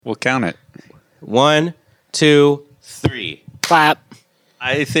We'll count it. 1, 2, 3. Clap.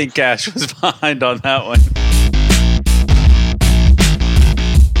 I think Ash was behind on that one.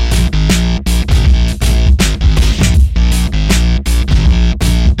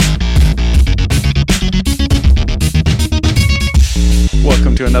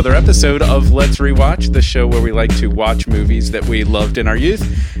 Welcome to another episode of Let's Rewatch, the show where we like to watch movies that we loved in our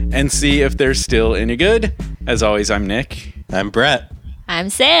youth and see if they're still any good. As always, I'm Nick. I'm Brett. I'm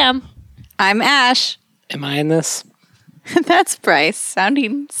Sam. I'm Ash. Am I in this? That's Bryce,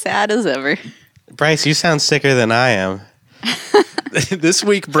 sounding sad as ever. Bryce, you sound sicker than I am. This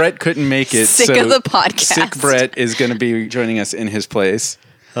week, Brett couldn't make it. Sick of the podcast. Sick Brett is going to be joining us in his place.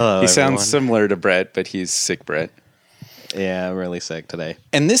 Hello, He sounds everyone. similar to Brett, but he's sick Brett. Yeah, I'm really sick today.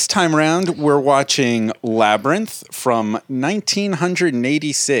 And this time around, we're watching Labyrinth from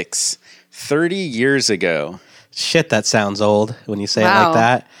 1986, 30 years ago. Shit, that sounds old when you say it Wow. like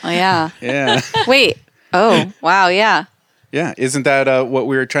that. Oh, yeah. Yeah. Wait. Oh, wow. Yeah. Yeah. Isn't that what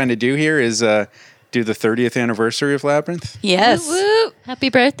we were trying to do here is do the 30th anniversary of Labyrinth? Yes. Woo, woo. Happy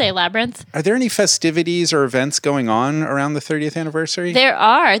birthday, Labyrinth. Are there any festivities or events going on around the 30th anniversary? There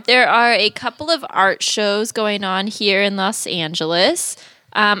are a couple of art shows going on here in Los Angeles.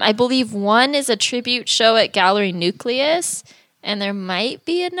 I believe one is a tribute show at Gallery Nucleus, and there might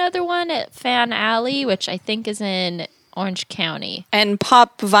be another one at Fan Alley, which I think is in Orange County. And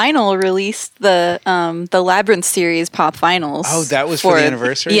Pop Vinyl released the Labyrinth series Pop Vinyls. Oh, that was for the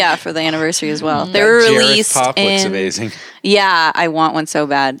anniversary? Yeah, for the anniversry as well. They That were Jareth released Pop looks in. amazing. Yeah, I want one so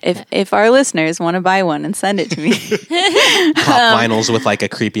bad. If our listeners want to buy one and send it to me. Pop vinyls with like a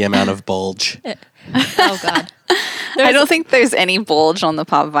creepy amount of bulge. Oh, God. I don't think there's any bulge on the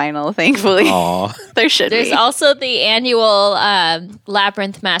Pop Vinyl, thankfully. Aw. There should There's be. also the annual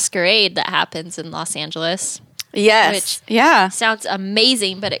Labyrinth Masquerade that happens in Los Angeles. Yes. Yeah. Sounds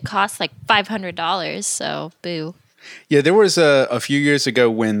amazing, but it costs like $500, so boo. Yeah, there was a few years ago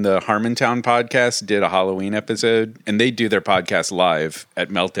when the Harmontown podcast did a Halloween episode, and they do their podcast live at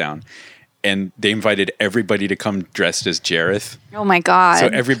Meltdown, and they invited everybody to come dressed as Jareth. Oh, my God. So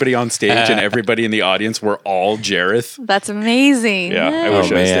everybody on stage and everybody in the audience were all Jareth. That's amazing. Yeah, I wish I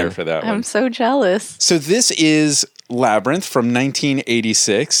was man. there for that one. I'm so jealous. So this is Labyrinth from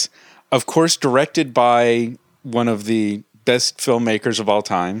 1986, of course directed by one of the best filmmakers of all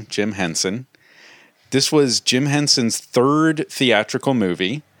time, Jim Henson. This was Jim Henson's third theatrical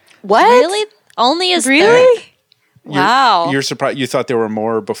movie. What? Really? Only his third? Really? Wow. You're surprised? You thought there were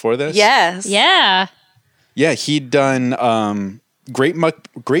more before this? Yes. Yeah. Yeah, he'd done Great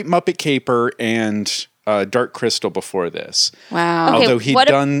Muppet Caper and Dark Crystal before this. Wow. Okay, Although what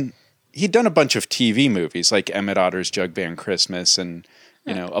he'd done a bunch of TV movies like Emmett Otter's Jug Band Christmas and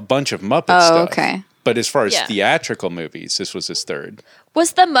a bunch of Muppet stuff. Okay. But as far as Yeah. theatrical movies, this was his third.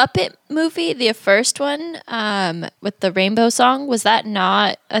 Was the Muppet movie, the first one with the Rainbow Song, was that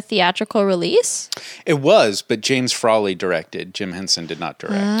not a theatrical release? It was, but James Frawley directed. Jim Henson did not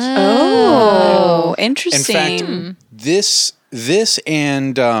direct. Oh, In interesting. fact, this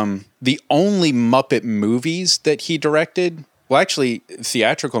and the only Muppet movies that he directed, well, actually,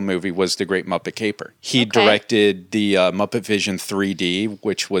 theatrical movie was The Great Muppet Caper. He Okay. directed the Muppet Vision 3D,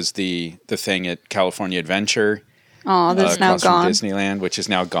 which was the thing at California Adventure. Oh, that's now across from gone. Disneyland, which is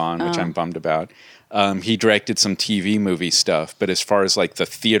now gone, which I'm bummed about. He directed some TV movie stuff, but as far as like the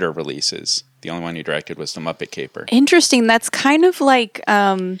theater releases, the only one he directed was The Muppet Caper. Interesting. That's kind of like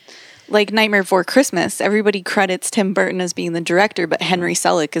Nightmare Before Christmas. Everybody credits Tim Burton as being the director, but Henry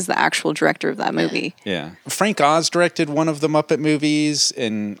Selick is the actual director of that movie. Yeah. Frank Oz directed one of the Muppet movies,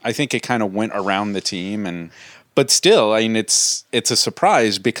 and I think it kind of went around the team. But still, I mean, it's a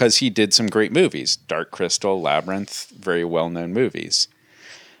surprise because he did some great movies. Dark Crystal, Labyrinth, very well-known movies.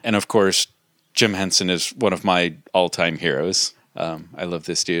 And of course, Jim Henson is one of my all-time heroes. I love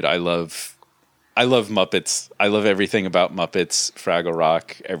this dude. I love Muppets. I love everything about Muppets, Fraggle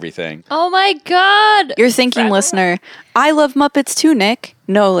Rock, everything. Oh my God. You're thinking, listener, I love Muppets too, Nick.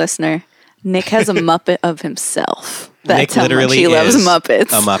 No, listener. Nick has a Muppet of himself. That's Nick how much literally he loves is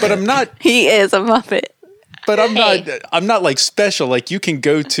Muppets. a Muppet. But I'm not He is a Muppet. I'm not like special. Like you can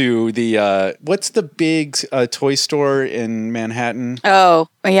go to the what's the big toy store in Manhattan? Oh,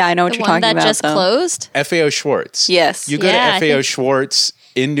 yeah, I know what The you're one talking that about. just though. closed? FAO Schwartz. Yes. You go Yeah, I to FAO think- Schwartz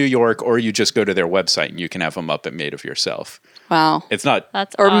in New York, or you just go to their website and you can have a Muppet made of yourself. Wow. It's not,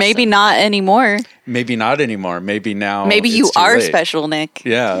 That's Or awesome. maybe not anymore. maybe not anymore. Maybe now. Maybe it's you too are late. special, Nick.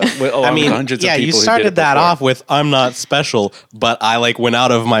 Yeah. Well, I mean, hundreds yeah, of people you who did started it that before. off with "I'm not special," but I like went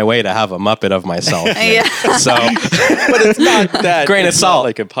out of my way to have a Muppet of myself. Yeah. So But it's not that. Grain of it's not, salt.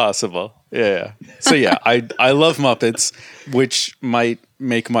 like impossible. Yeah. So yeah, I love Muppets, which might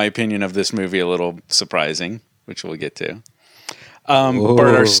make my opinion of this movie a little surprising, which we'll get to. But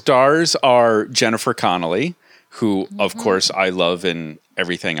our stars are Jennifer Connelly, who, of course, I love in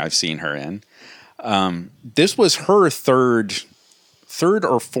everything I've seen her in. This was her third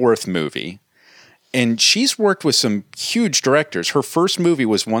or fourth movie, and she's worked with some huge directors. Her first movie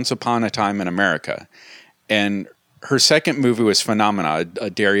was Once Upon a Time in America, and her second movie was Phenomena, a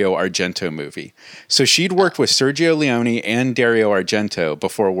Dario Argento movie. So she'd worked with Sergio Leone and Dario Argento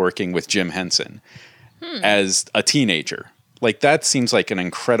before working with Jim Henson as a teenager. Like, that seems like an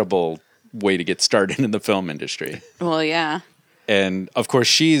incredible way to get started in the film industry. Well, yeah. And, of course,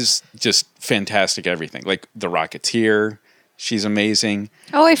 she's just fantastic at everything. Like, The Rocketeer, she's amazing.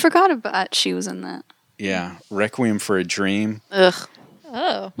 Oh, I forgot about she was in that. Yeah. Requiem for a Dream. Ugh.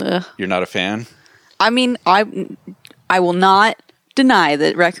 Oh. Ugh. You're not a fan? I mean, I will not deny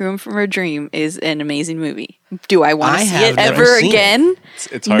that Requiem for a Dream is an amazing movie. Do I want to see it ever again?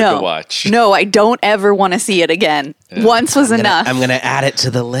 It's hard to watch. No, I don't ever want to see it again. Once was enough. I'm going to add it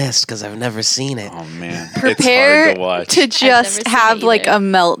to the list because I've never seen it. Oh, man. Prepare it's hard to watch. to just seen have it like either. a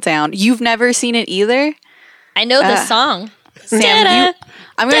meltdown. You've never seen it either? I know the song. Sam,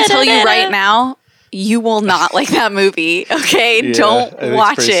 I'm going to tell you right now, you will not like that movie. Okay? Yeah, Don't I think it's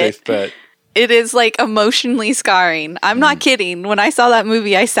watch pretty it. safe bet. It is like emotionally scarring. I'm not kidding. When I saw that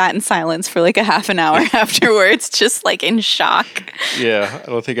movie, I sat in silence for like a half an hour afterwards, just like in shock. Yeah, I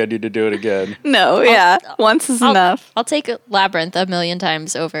don't think I need to do it again. No, once is enough. I'll take Labyrinth a million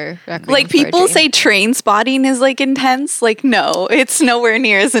times over Requiem Like for a people Dream. say Train Spotting is like intense. Like, no, it's nowhere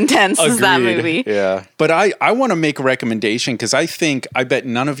near as intense as that Agreed. movie. Yeah. But I want to make a recommendation because I bet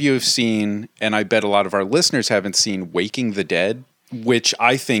none of you have seen, and I bet a lot of our listeners haven't seen Waking the Dead, which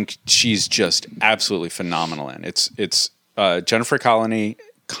I think she's just absolutely phenomenal in. It's Jennifer Connelly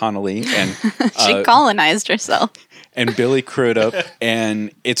and She colonized herself. and Billy Crudup,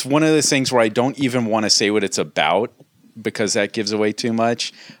 and it's one of those things where I don't even want to say what it's about because that gives away too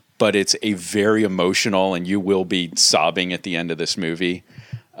much, but it's a very emotional, and you will be sobbing at the end of this movie.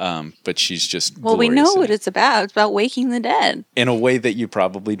 But she's just Well, we glorious know in what it, it's about. It's about waking the dead. in a way that you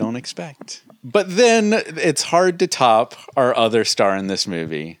probably don't expect. But then it's hard to top our other star in this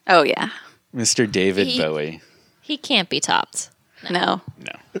movie, Oh, yeah. Mr. David He- Bowie. He can't be topped. No.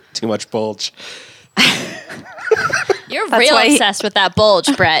 No. Too much bulge. You're That's real why he- obsessed with that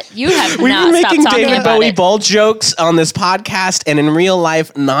bulge, Brett. You have We've not been stopped making talking David about Bowie it. bulge jokes on this podcast and in real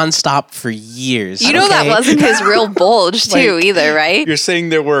life nonstop for years. You know that okay? wasn't his real bulge, too, Like- either, right? You're saying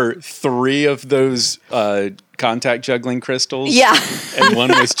there were 3 of those contact juggling crystals? Yeah. And one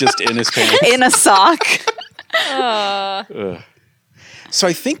was just in his pants? In a sock. So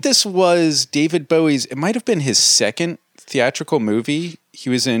I think this was David Bowie's, it might have been his second theatrical movie. He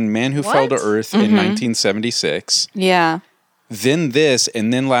was in Man Who Fell to What? Earth in 1976. Yeah. Then this,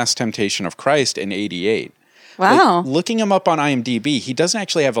 and then Last Temptation of Christ in 88. Wow. Like, looking him up on IMDb, he doesn't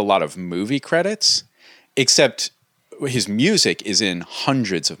actually have a lot of movie credits, except his music is in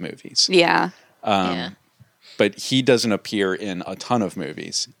hundreds of movies. Yeah. Yeah. But he doesn't appear in a ton of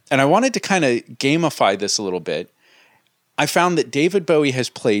movies. And I wanted to kind of gamify this a little bit. I found that David Bowie has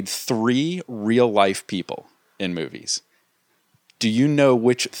played 3 real-life people in movies. Do you know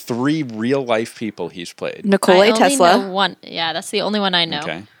which 3 real-life people he's played? Nikola I only Tesla. know one. Yeah, that's the only one I know.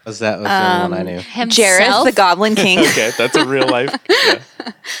 Okay. Was that was the only one I knew? Himself. Jareth the Goblin King. Okay, that's a real life.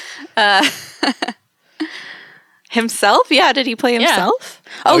 Yeah. Himself? Yeah, did he play Yeah. himself?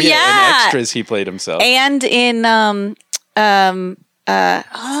 Oh, In yeah. Extras, he played himself. And in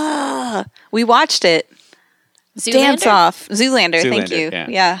we watched it. Zoolander? Dance Off. Zoolander, thank Zoolander,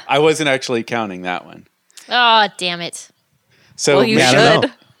 you. Yeah. I wasn't actually counting that one. Oh, damn it. So Well, you Yeah, I don't should.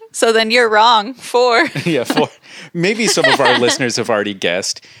 know. So then you're wrong. 4. yeah, maybe some of our listeners have already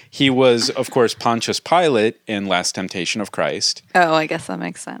guessed. He was, of course, Pontius Pilate in Last Temptation of Christ, Oh, I guess that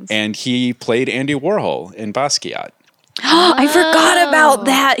makes sense. and he played Andy Warhol in Basquiat. I forgot about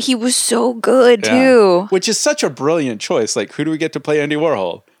that. He was so good Yeah. too. Which is such a brilliant choice. Like, who do we get to play Andy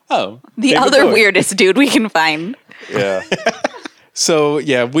Warhol? Oh, The David other Bowie. weirdest dude we can find. Yeah. So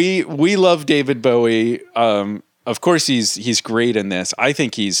yeah, we love David Bowie. Of course, he's great in this. I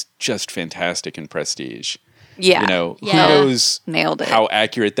think he's just fantastic in Prestige. Yeah. You know, Yeah. who knows Nailed it. how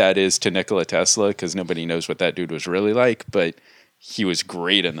accurate that is to Nikola Tesla, because nobody knows what that dude was really like, but he was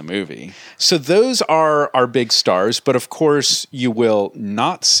great in the movie. So those are our big stars, but of course you will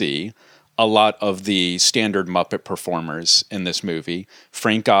not see a lot of the standard Muppet performers in this movie.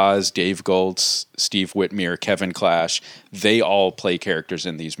 Frank Oz, Dave Goltz, Steve Whitmire, Kevin Clash, they all play characters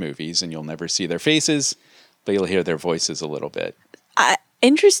in these movies, and you'll never see their faces, but you'll hear their voices a little bit.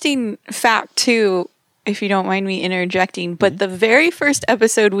 Interesting fact too. if you don't mind me interjecting, but the very first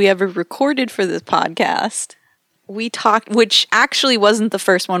episode we ever recorded for this podcast, we talked, which actually wasn't the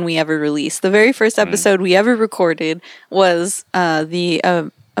first one we ever released. The very first episode we ever recorded was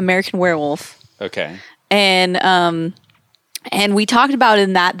the American Werewolf. Okay. And we talked about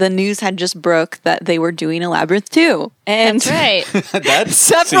in that the news had just broke that they were doing a Labyrinth 2. And That's right. That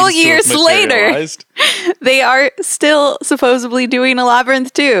Several seems to have years later. materialized. they are still supposedly doing a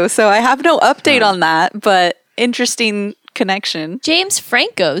Labyrinth 2. So I have no update on that, but interesting connection. James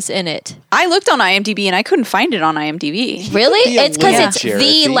Franco's in it. I looked on IMDb and I couldn't find it on IMDb. Really? Be a It's because little it's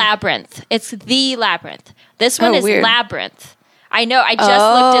Jareth-y. the Labyrinth. It's the Labyrinth. This one Oh, is weird. Labyrinth. I know. I just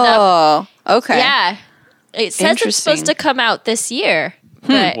looked it up. Oh, okay. Yeah. It says it's supposed Interesting. to come out this year.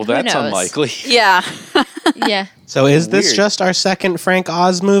 But Well, who that's knows? unlikely. Yeah. Yeah. So is this Weird. just our second Frank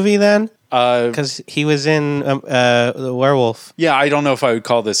Oz movie then? Uh, Because he was in The Werewolf. yeah, I don't know if I would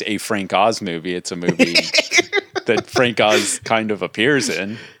call this a Frank Oz movie. It's a movie that Frank Oz kind of appears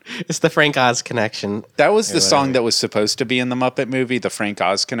in. It's the Frank Oz connection. That was the whatever. song that was supposed to be in the Muppet movie, the Frank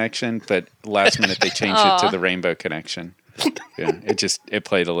Oz connection, but last minute they changed it to the Rainbow Connection. Yeah, it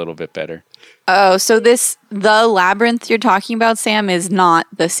played a little bit better. Oh, so the Labyrinth you're talking about, Sam, is not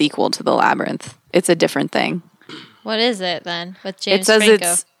the sequel to the Labyrinth. It's a different thing. What is it then with It James says Franco?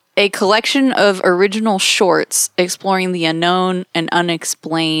 it's a collection of original shorts exploring the unknown and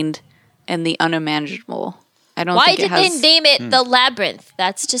unexplained and the unimaginable. I don't Why think did it has they name it the Labyrinth?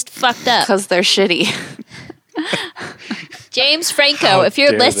 That's just fucked up. because they're shitty. James Franco, How if you're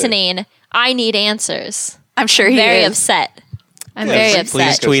dare they. listening, I need answers. I'm sure he Very is. upset. I'm very please Please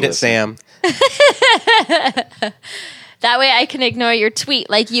upset. tweet at listen. Sam. That way I can ignore your tweet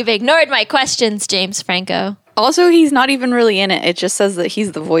like you've ignored my questions, James Franco. Also, he's not even really in it. It just says that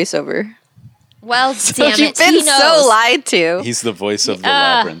he's the voiceover. Well, damn You've it. been He knows. so lied to. He's the voice of the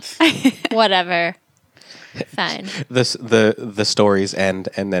Labyrinth. Whatever. Fine. The stories end,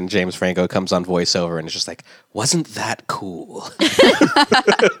 and then James Franco comes on voiceover, and it's just like, wasn't that cool?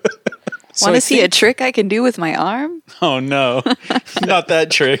 So Want I to see a think- trick I can do with my arm? Oh no, not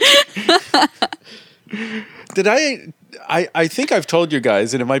that trick. Did I think I've told you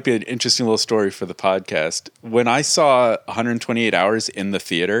guys, and it might be an interesting little story for the podcast. When I saw 128 Hours in the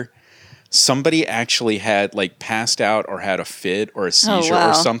theater, somebody actually had like passed out or had a fit or a seizure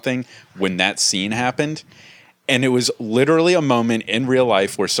wow. or something when that scene happened. And it was literally a moment in real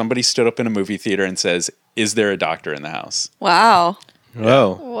life where somebody stood up in a movie theater and says, "Is there a doctor in the house?" Wow.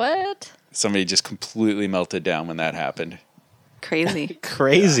 Whoa. What? Somebody just completely melted down when that happened. Crazy.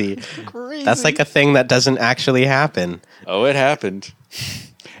 Crazy. That's like a thing that doesn't actually happen. Oh, it happened.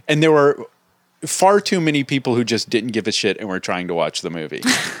 And there were far too many people who just didn't give a shit and were trying to watch the movie.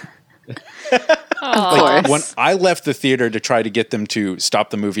 Of course. When I left the theater to try to get them to stop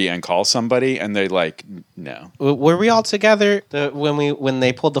the movie and call somebody, and they're like, no. Were we all together when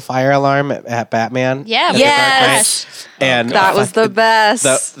they pulled the fire alarm at Batman? Yeah. At we the Dark Knight? Yes. And That was the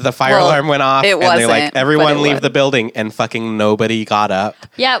best. the fire Well, alarm went off, it and they're wasn't, like, but "Everyone it leave was. the building," and fucking nobody got up.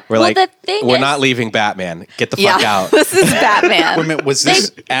 Yeah. We're well, like, the thing "We're is, not leaving Batman. Get the fuck Yeah. out." This is Batman. Wait a minute, was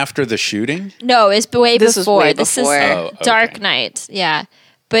this after the shooting? No, it's way This was before. way This before. is Oh, okay. Dark Knight. Yeah.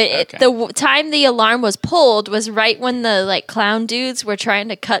 But Okay. the time the alarm was pulled was right when the like clown dudes were trying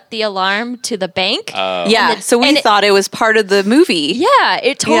to cut the alarm to the bank. Yeah. And it- So we and it- thought it was part of the movie. Yeah,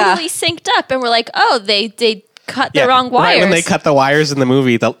 it Yeah. totally synced up, and we're like, oh, they cut the Yeah, wrong wires. Right when they cut the wires in the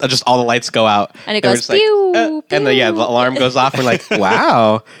movie, just all the lights go out, And it They were goes, just like, pew, and the alarm goes off. We're like,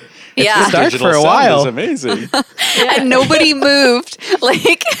 "Wow, Yeah. dark Digital for a sound while." is amazing. And nobody moved.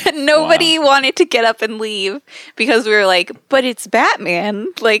 Like nobody wanted to get up and leave because we were like, but it's Batman.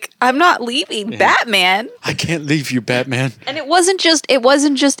 Like I'm not leaving Batman. I can't leave you, Batman. And it wasn't just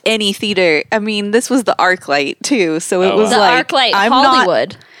any theater. I mean, this was the ArcLight too. So it Oh, was wow. the like ArcLight I'm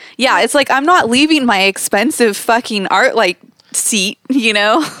Hollywood. Not, yeah, it's like I'm not leaving my expensive fucking ArcLight seat, you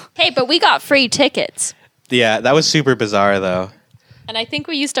know? Hey, but we got free tickets. Yeah, that was super bizarre though. And I think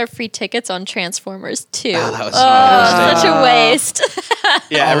we used our free tickets on Transformers too. Oh, that was Such a waste.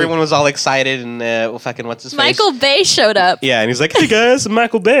 Yeah, everyone was all excited and fucking what's his face? Michael Bay showed up. Yeah, and he's like, "Hey guys, I'm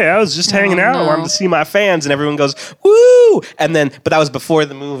Michael Bay. I was just hanging out. I no. wanted to see my fans." And everyone goes, "Woo!" And then, but that was before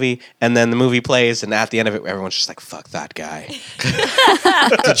the movie. And then the movie plays, and at the end of it, everyone's just like, "Fuck that guy."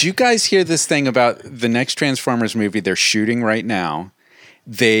 Did you guys hear this thing about the next Transformers movie they're shooting right now?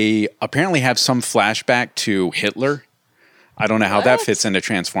 They apparently have some flashback to Hitler. I don't know how that fits into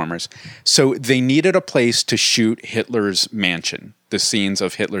Transformers. So they needed a place to shoot Hitler's mansion, the scenes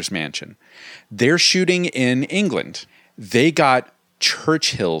of Hitler's mansion. They're shooting in England. They got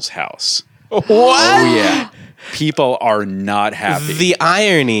Churchill's house. What? Oh yeah, people are not happy. The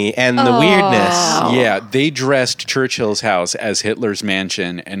irony and the weirdness. Yeah, they dressed Churchill's house as Hitler's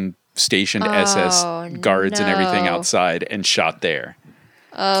mansion and stationed SS guards and everything no. outside and shot there.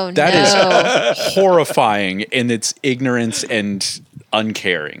 Oh, That no. is horrifying in its ignorance and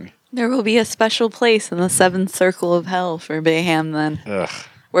uncaring. There will be a special place in the seventh circle of hell for Bayham then, Ugh,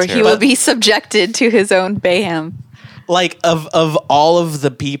 where he terrible. will be subjected to his own Bayham. Like, of all of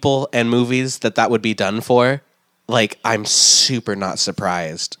the people and movies that would be done for, like, I'm super not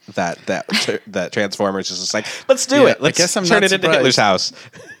surprised that Transformers is just like, let's do Yeah, it. Let's I guess I'm turn not it into surprised. Hitler's house.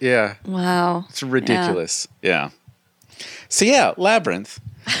 Yeah, Wow. it's ridiculous. Yeah. So yeah, Labyrinth.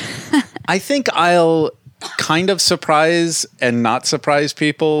 I think I'll kind of surprise and not surprise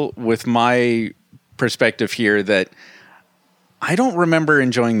people with my perspective here that I don't remember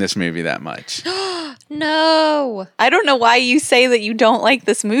enjoying this movie that much. No. I don't know why you say that you don't like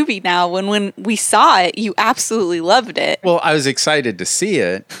this movie now when we saw it, you absolutely loved it. Well, I was excited to see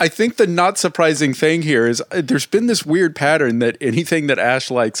it. I think the not surprising thing here is there's been this weird pattern that anything that Ash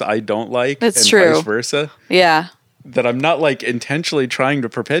likes, I don't like. That's and true. Vice versa. Yeah. That I'm not like intentionally trying to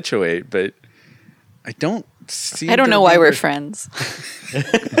perpetuate, but I don't see. I don't know why we're friends.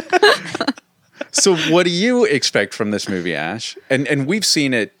 So what do you expect from this movie, Ash? And we've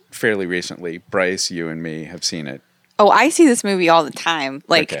seen it fairly recently. Bryce, you and me have seen it. Oh, I see this movie all the time.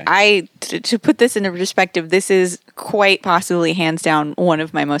 Like, Okay. to put this into perspective, this is quite possibly hands down one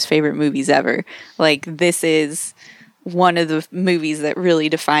of my most favorite movies ever. Like, this is one of the movies that really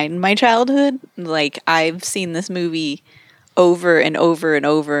defined my childhood. Like, I've seen this movie over and over and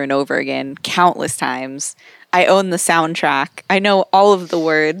over and over again, countless times. I own the soundtrack. I know all of the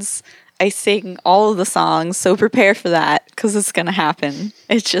words. I sing all of the songs, so prepare for that because it's going to happen.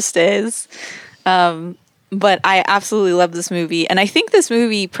 It just is. But I absolutely love this movie. And I think this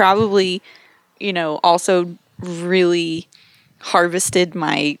movie probably, also really harvested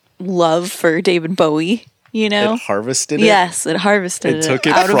my love for David Bowie, It harvested it? Yes, it harvested It took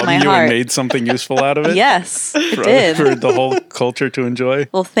it out of from my you heart. and made something useful out of it? Yes, it For, did. for the whole culture to enjoy?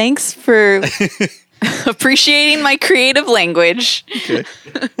 Well, thanks for appreciating my creative language. Okay.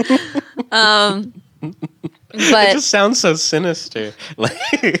 It But just sounds so sinister. Like,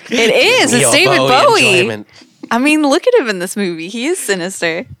 it is. It's Neil David Bowie. enjoyment. I mean, look at him in this movie. He is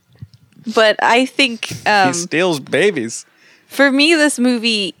sinister. But I think He steals babies. for me, this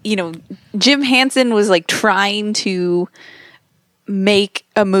movie, Jim Henson was like trying to make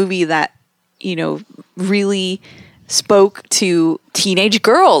a movie that, really spoke to teenage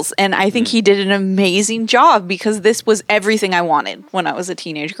girls. And I think he did an amazing job because this was everything I wanted when I was a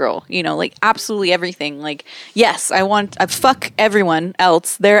teenage girl. Like absolutely everything. Like, yes, I fuck everyone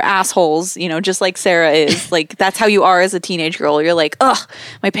else. They're assholes, just like Sarah is. Like, that's how you are as a teenage girl. You're like, ugh,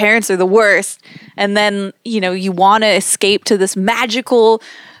 my parents are the worst. And then, you want to escape to this magical,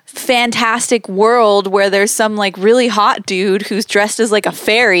 fantastic world where there's some like really hot dude who's dressed as like a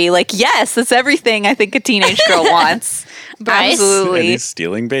fairy. Like, yes, that's everything I think a teenage girl wants. Bryce? And Absolutely. he's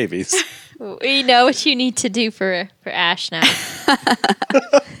stealing babies. We know what you need to do for Ash now.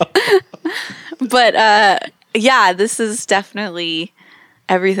 But yeah, this is definitely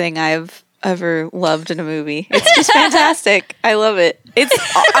everything I've ever loved in a movie. It's just fantastic. I love it.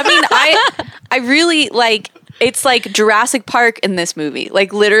 I really like. It's like Jurassic Park in this movie.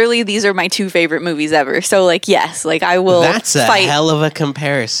 Like, literally, these are my two favorite movies ever. So, like, yes, like I will. That's a fight. hell of a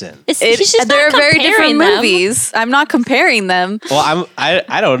comparison. He's just They're not very different comparing them. movies. I'm not comparing them. Well,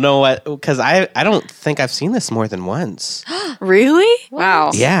 I don't know what, because I don't think I've seen this more than once. Really? Wow.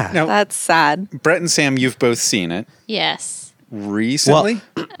 Yeah. Now, That's sad. Brett and Sam, you've both seen it Yes. recently.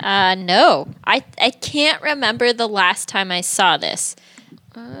 No. I can't remember the last time I saw this.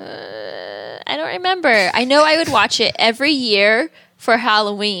 I don't remember. I know I would watch it every year for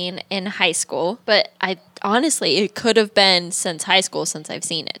Halloween in high school, but honestly, it could have been since high school since I've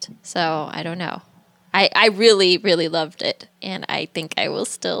seen it. So I don't know. I really, really loved it, and I think I will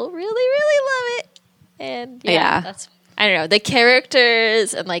still really, really love it. And Yeah. that's, I don't know. The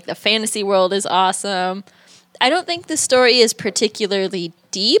characters and like the fantasy world is awesome. I don't think the story is particularly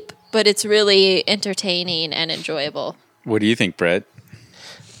deep, but it's really entertaining and enjoyable. What do you think, Brett?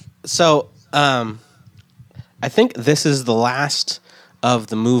 So, I think this is the last of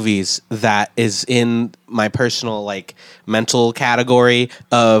the movies that is in my personal like mental category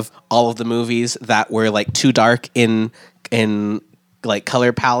of all of the movies that were like too dark in like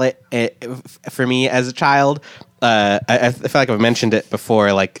color palette for me as a child. I feel like I've mentioned it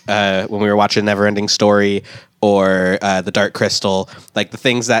before, like when we were watching Neverending Story or The Dark Crystal, like the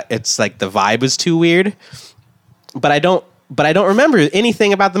things that it's like the vibe is too weird. But I don't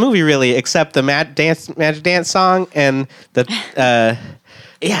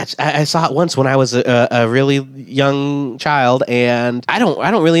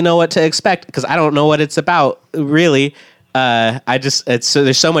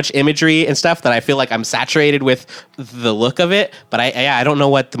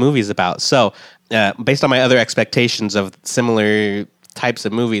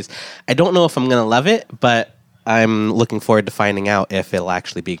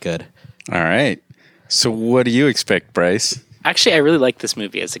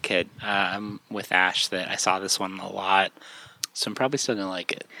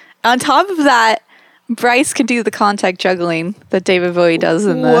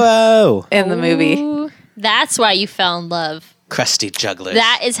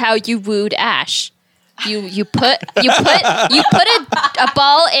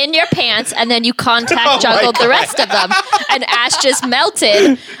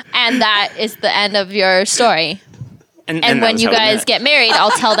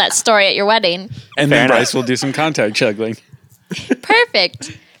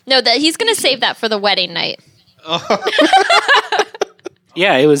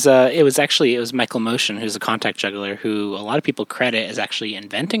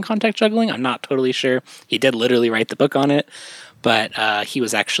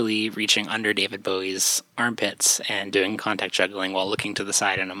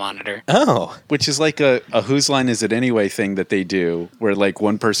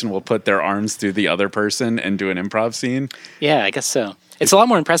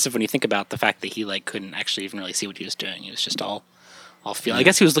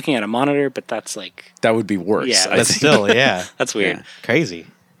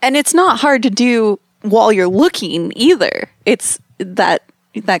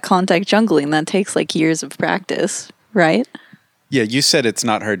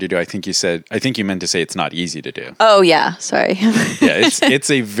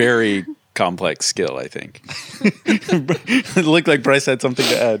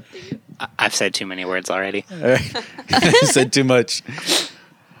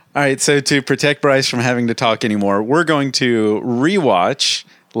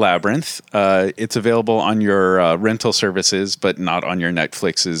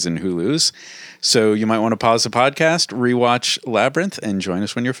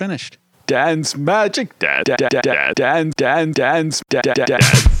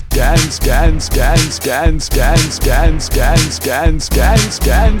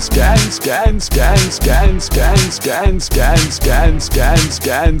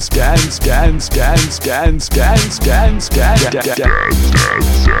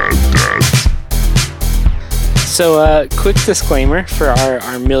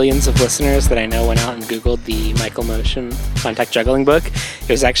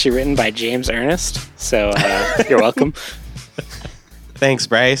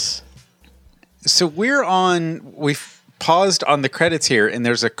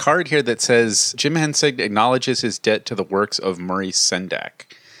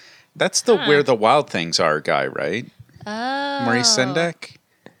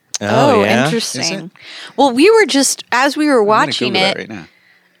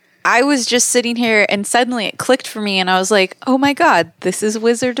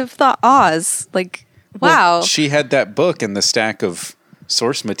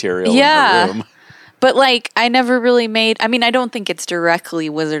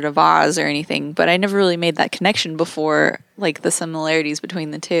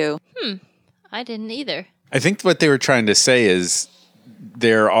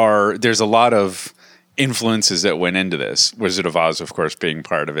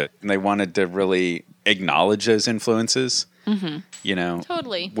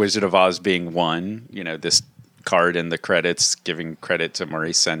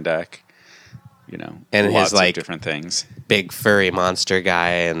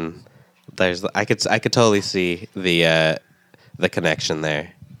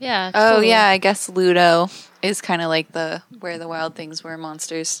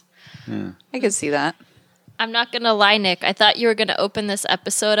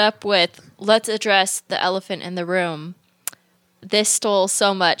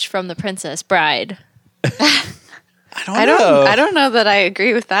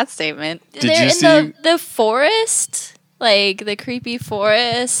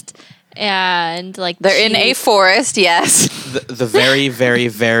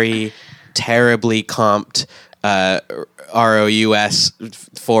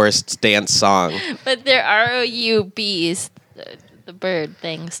bird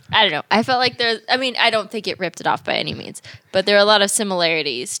things. I don't know. I felt like I don't think it ripped it off by any means, but there are a lot of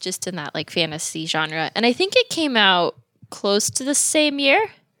similarities just in that like fantasy genre. And I think it came out close to the same year.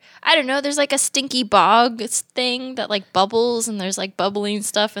 I don't know. There's like a stinky bog thing that like bubbles, and there's like bubbling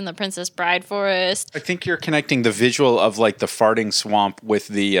stuff in the Princess Bride forest. I think you're connecting the visual of like the farting swamp with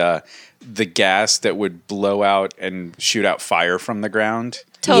the gas that would blow out and shoot out fire from the ground.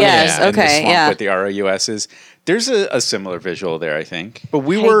 Totally. Yes, And the okay, swamp yeah. with the ROUSs. There's a similar visual there, I think. But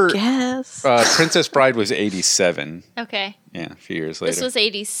we I were guess. Princess Bride was 87. Okay. Yeah, a few years later. This was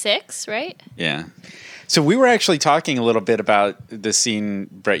 86, right? Yeah. So we were actually talking a little bit about the scene,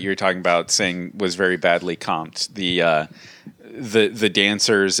 Brett, you were talking about saying was very badly comped. The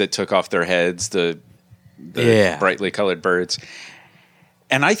dancers that took off their heads, the brightly colored birds.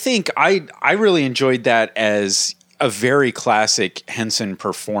 And I think I really enjoyed that as a very classic Henson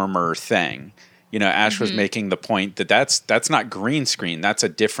performer thing. You know, Ash was making the point that that's not green screen, that's a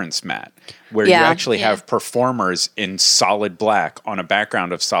difference mat, where you actually have performers in solid black on a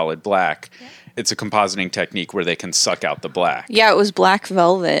background of solid black. Yeah. It's a compositing technique where they can suck out the black. Yeah, it was black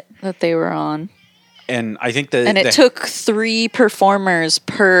velvet that they were on. And I think it took 3 performers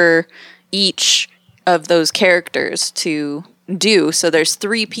per each of those characters to do. So there's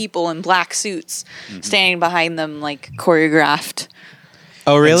 3 people in black suits standing behind them, like choreographed.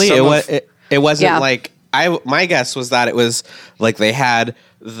 Oh, really? It wasn't Yeah. like my guess was that it was like they had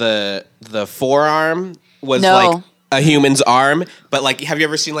the forearm was No. like a human's arm, but like, have you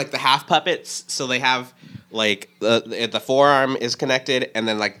ever seen like the half puppets? So they have like the forearm is connected, and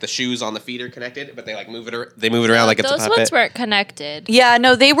then like the shoes on the feet are connected, but they like move it around like it's a Those puppet. ones weren't connected. Yeah,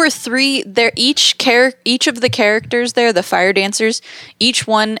 no, they were 3. They're each of the characters there, the fire dancers, each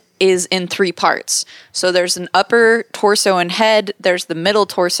one is in 3 parts. So there's an upper torso and head, there's the middle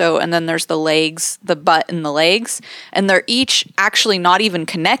torso, and then there's the legs, the butt and the legs. And they're each actually not even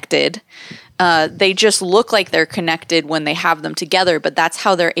connected. They just look like they're connected when they have them together, but that's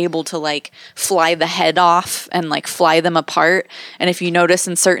how they're able to like fly the head off and like fly them apart. And if you notice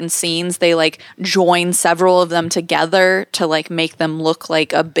in certain scenes, they like join several of them together to like make them look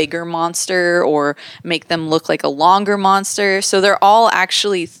like a bigger monster or make them look like a longer monster. So they're all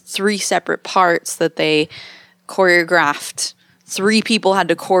actually 3 separate parts that they choreographed. 3 people had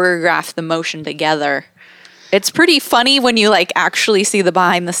to choreograph the motion together. It's pretty funny when you like actually see the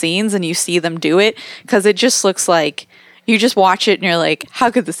behind the scenes and you see them do it, because it just looks like you just watch it and you're like, how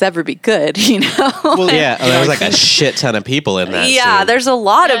could this ever be good? You know? Well, yeah, there was like a shit ton of people in that. Yeah, scene. there's a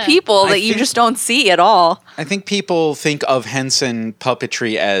lot of people that you think- just don't see at all. I think people think of Henson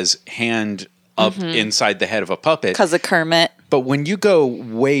puppetry as hand up inside the head of a puppet. Because of Kermit. But when you go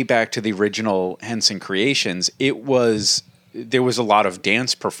way back to the original Henson creations, there was a lot of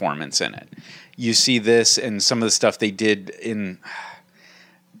dance performance in it. You see this and some of the stuff they did in,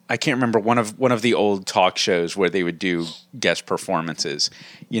 I can't remember, one of the old talk shows where they would do guest performances,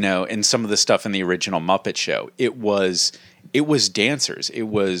 you know, and some of the stuff in the original Muppet Show. It was dancers. It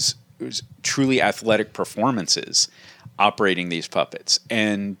was truly athletic performances operating these puppets.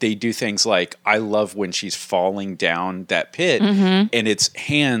 And they do things like, I love when she's falling down that pit and it's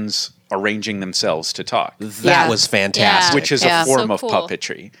hands arranging themselves to talk. That was fantastic. Which is Yeah. a form So of cool.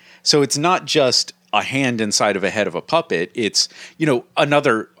 puppetry. So it's not just a hand inside of a head of a puppet. It's, you know,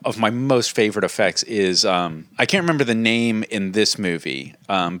 another of my most favorite effects is, I can't remember the name in this movie,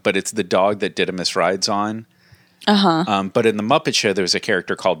 but it's the dog that Didymus rides on. But in the Muppet Show, there's a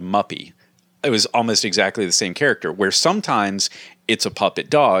character called Muppy. It was almost exactly the same character, where sometimes it's a puppet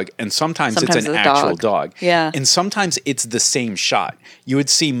dog and sometimes it's Sometimes an a actual dog. Yeah. And sometimes it's the same shot. You would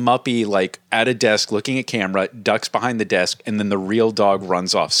see Muppy like at a desk looking at camera, ducks behind the desk, and then the real dog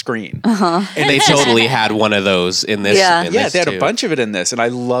runs off screen. And they totally had one of those in this. Yeah. in Yeah, this they had too. a bunch of it in this, and I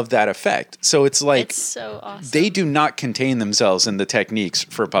love that effect. So it's like It's so awesome. they do not contain themselves in the techniques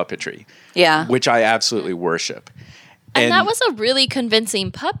for puppetry, Yeah. which I absolutely worship. and that was a really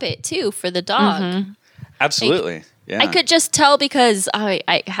convincing puppet too for the dog. Absolutely. Yeah. I could just tell because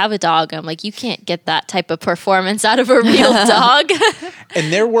I have a dog. I'm like, you can't get that type of performance out of a real dog.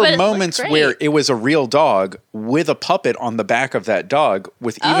 And there were But it looked moments great. where it was a real dog with a puppet on the back of that dog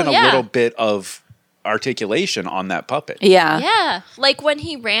with even a yeah. little bit of articulation on that puppet. Yeah. Yeah, like when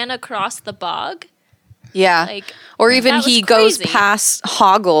he ran across the bog. Yeah. Like, or even that was he goes crazy. past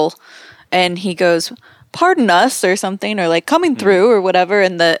Hoggle and he goes, pardon us or something, or like coming Mm. through or whatever.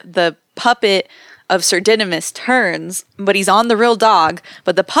 And the puppet of Sir Didymus turns, but he's on the real dog.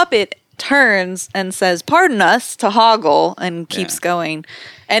 But the puppet turns and says, pardon us to Hoggle and keeps Yeah. going.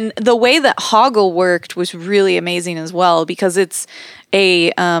 And the way that Hoggle worked was really amazing as well, because it's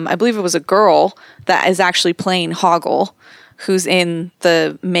I believe it was a girl that is actually playing Hoggle, who's in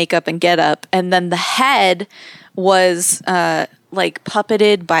the makeup and getup, and then the head was like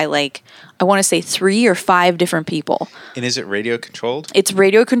puppeted by like I want to say 3 or 5 different people. And is it radio controlled? It's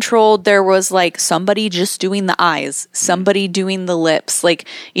radio controlled. There was like somebody just doing the eyes, somebody doing the lips, like,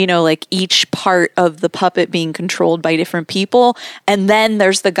 you know, like each part of the puppet being controlled by different people. And then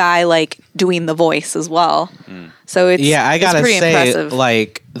there's the guy like doing the voice as well. So it's, I gotta it's pretty say, impressive.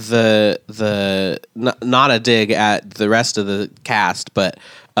 like not a dig at the rest of the cast, but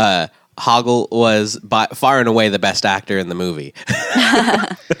Hoggle was by far and away the best actor in the movie.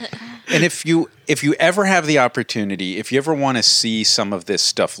 And if you ever have the opportunity, if you ever want to see some of this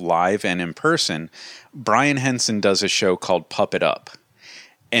stuff live and in person, Brian Henson does a show called Puppet Up.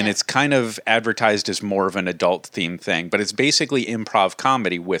 And it's kind of advertised as more of an adult themed thing, but it's basically improv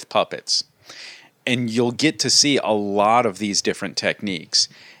comedy with puppets. And you'll get to see a lot of these different techniques.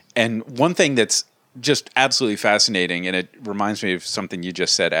 And one thing that's just absolutely fascinating, and it reminds me of something you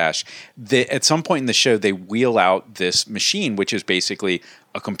just said, Ash. At some point in the show, they wheel out this machine, which is basically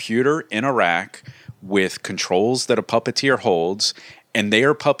a computer in a rack with controls that a puppeteer holds, and they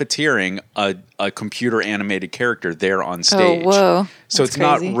are puppeteering a computer animated character there on stage. Oh, whoa. So That's it's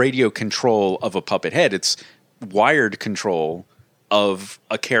not crazy. radio control of a puppet head, it's wired control of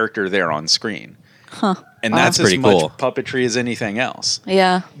a character there on screen. And that's as Pretty much cool. puppetry as anything else.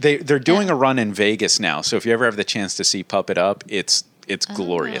 Yeah. They're doing a run in Vegas now, so if you ever have the chance to see Puppet Up, it's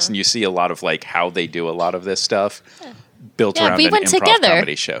glorious, and you see a lot of like how they do a lot of this stuff built Yeah, around we an went improv together.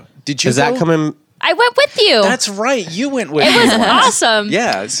 comedy show. Did you? Is that go? coming? I went with you. That's right. You went with. it was me once. awesome.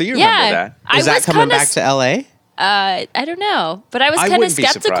 Yeah, so you remember Yeah, that. I Is that was coming kinda back to LA? I don't know, but I was I kind of wouldn't be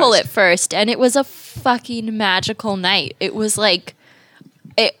skeptical surprised. at first, and it was a fucking magical night. It was like,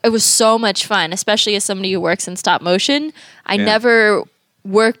 it was so much fun, especially as somebody who works in stop motion. I Yeah. never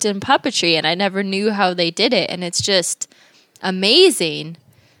worked in puppetry, and I never knew how they did it, and it's just amazing.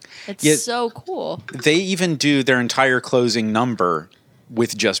 It's Yeah. so cool. They even do their entire closing number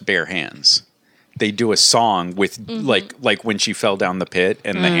with just bare hands. They do a song with like when she fell down the pit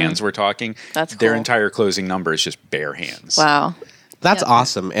and the hands were talking. That's Their cool. entire closing number is just bare hands. Wow. That's Yep.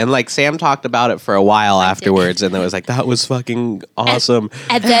 awesome. And like Sam talked about it for a while afterwards, and it was like, that was fucking awesome.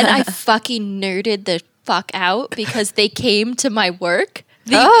 And then I fucking nerded the fuck out because they came to my work.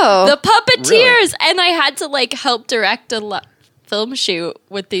 The puppeteers, Really? and I had to like help direct a film shoot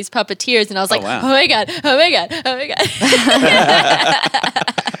with these puppeteers, and I was like, wow. oh my god, oh my god, oh my god.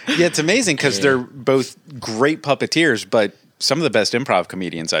 Yeah, it's amazing because they're both great puppeteers, but some of the best improv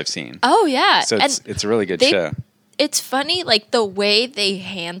comedians I've seen. Oh yeah, So and it's a really good they- show. it's funny, like the way they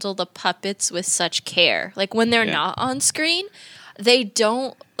handle the puppets with such care. Like when they're Yeah. not on screen, they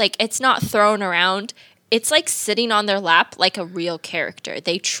don't like it's not thrown around. It's like sitting on their lap like a real character.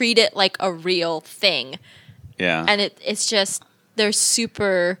 They treat it like a real thing. Yeah. And it's just they're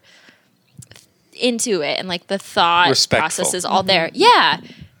super into it, and like the thought Respectful. process is all there. Yeah,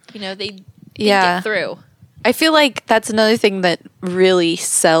 you know they think Yeah. it through. I feel like that's another thing that really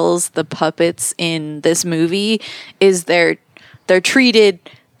sells the puppets in this movie is they're treated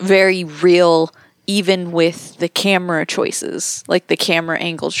very real, even with the camera choices, like the camera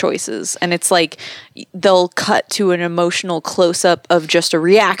angle choices. And it's like they'll cut to an emotional close up of just a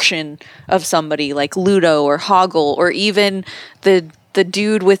reaction of somebody like Ludo or Hoggle, or even the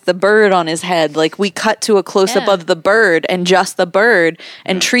dude with the bird on his head. Like we cut to a close up Yeah. of the bird and just the bird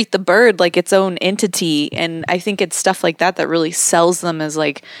and treat the bird like its own entity. And I think it's stuff like that that really sells them as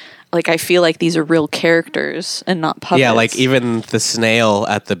like I feel like these are real characters and not puppets. Yeah, like even the snail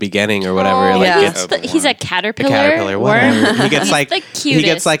at the beginning or whatever. Oh, like yeah. gets he's a a caterpillar. caterpillar, worm. whatever. He gets He's like the he gets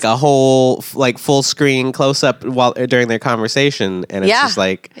cutest. like a whole like full screen close up while during their conversation, and it's Yeah. just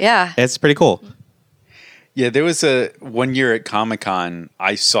like Yeah. it's pretty cool. Yeah, there was one year at Comic-Con,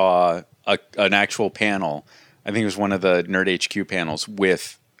 I saw an actual panel. I think it was one of the Nerd HQ panels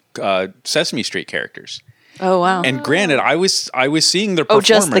with Sesame Street characters. Oh wow. And granted, I was seeing their oh, performers.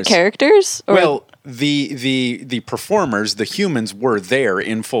 just the characters? Or Well, the performers, the humans were there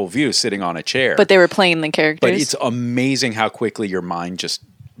in full view, sitting on a chair. but they were playing the characters. But it's amazing how quickly your mind just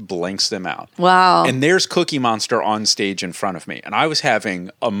blanks them out. wow. And there's Cookie Monster on stage in front of me, and I was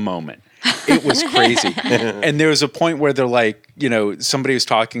having a moment. It was crazy. And there was a point where they're like, somebody was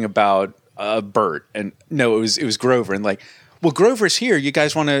talking about Bert, and no, it was Grover, and like, well, Grover's here. You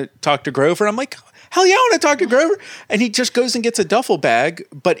guys want to talk to Grover? I'm like, hell yeah, I want to talk to Grover. And he just goes and gets a duffel bag,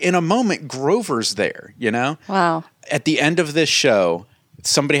 but in a moment, Grover's there. Wow. At the end of this show,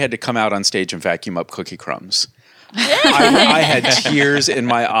 somebody had to come out on stage and vacuum up cookie crumbs. I had tears in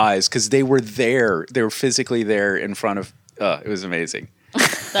my eyes because they were there. They were physically there in front of. It was amazing.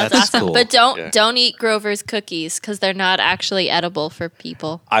 That's That's awesome. cool. But don't Yeah. don't eat Grover's cookies because they're not actually edible for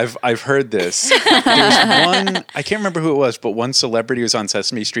people. I've heard this. There's one, I can't remember who it was, but one celebrity was on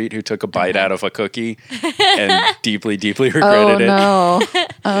Sesame Street who took a bite out of a cookie and deeply, deeply Oh regretted it. no. Yeah.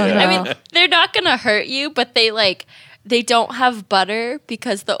 I mean, they're not gonna hurt you, but they don't have butter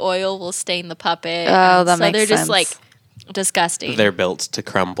because the oil will stain the puppet. Oh, that so makes they're just sense. like disgusting. They're built to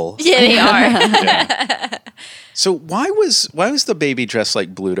crumble. yeah, they are. So why was the baby dressed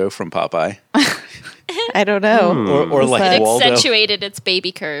like Bluto from Popeye? I don't know. Or like that- It Waldo? accentuated its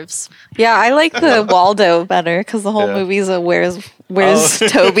baby curves. Yeah, I like the Waldo better because the whole Yeah. movie's a where's Oh.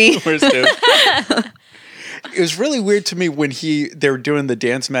 Toby? Where's Toby? It was really weird to me when they were doing the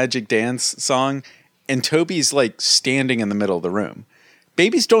Dance Magic Dance song and Toby's like standing in the middle of the room.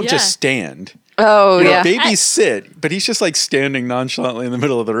 Babies don't Yeah. just stand. Oh You know, yeah. babies sit, but he's just like standing nonchalantly in the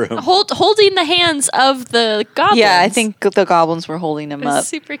middle of the room. Holding the hands of the goblins. Yeah, I think the goblins were holding him it was up.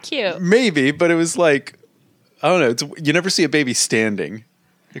 super cute. Maybe, but it was like, I don't know. You never see a baby standing.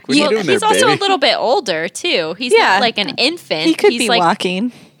 Like, what are you Well, doing there, he's also baby? a little bit older too. He's Yeah. not like an infant. He could he's be like,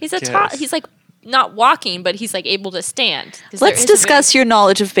 walking. He's a Yes. he's like not walking, but he's like able to stand. 'Cause there Let's is a discuss your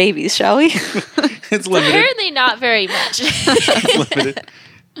knowledge of babies, shall we? It's limited. Apparently, not very much. limited.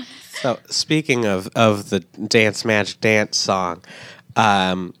 So speaking of the Dance Magic Dance song,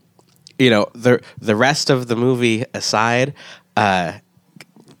 the rest of the movie aside,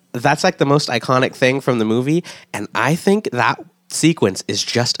 that's like the most iconic thing from the movie, and I think that sequence is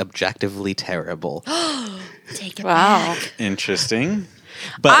just objectively terrible. Take it Wow. back. Interesting.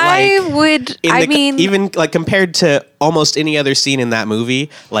 But I like, would. in I the- mean, even like compared to almost any other scene in that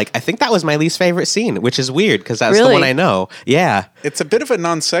movie, like I think that was my least favorite scene, which is weird because that's the Really? one I know. Yeah. It's a bit of a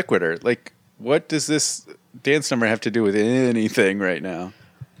non sequitur. Like, what does this dance number have to do with anything right now?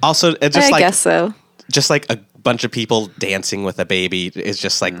 Also, it's I just guess so. just like a bunch of people dancing with a baby is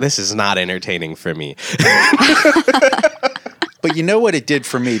just like this is not entertaining for me. But you know what it did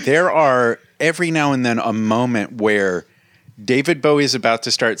for me? There are every now and then a moment where David Bowie is about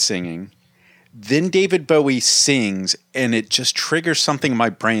to start singing. Then David Bowie sings, and it just triggers something in my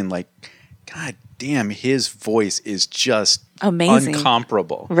brain like, God damn, his voice is just Amazing.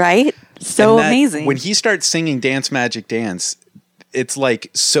 incomparable. Right? So And that- amazing. When he starts singing Dance Magic Dance, it's like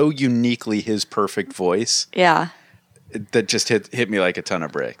so uniquely his perfect voice yeah. that just hit me like a ton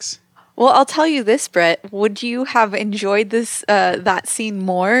of bricks. Well, I'll tell you this, Brett. Would you have enjoyed this that scene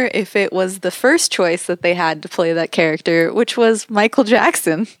more if it was the first choice that they had to play that character, which was Michael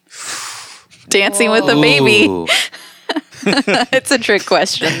Jackson dancing with a baby? Ooh. It's a trick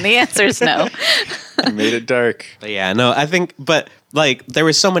question. The answer is no. You made it dark. Yeah, no, I think, but like there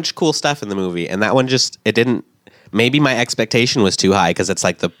was so much cool stuff in the movie, and that one just it didn't. Maybe my expectation was too high because it's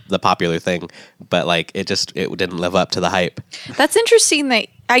like the popular thing, but like it didn't live up to the hype. That's interesting. That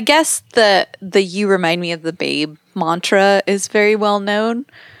I guess the "You remind me of the babe" mantra is very well known.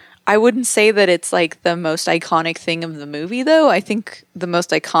 I wouldn't say that it's like the most iconic thing of the movie, though. I think the most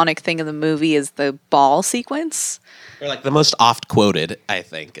iconic thing of the movie is the ball sequence. Or like the most oft quoted, I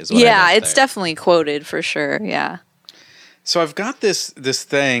think, is what I Yeah, meant it's there. definitely quoted for sure. Yeah. So I've got this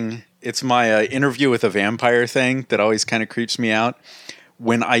thing. It's my interview with a vampire thing that always kind of creeps me out.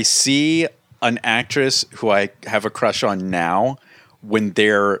 When I see an actress who I have a crush on now when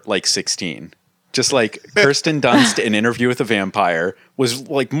they're like 16. Just like Kirsten Dunst in Interview with a Vampire was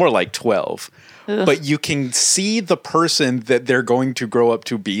like more like 12. But you can see the person that they're going to grow up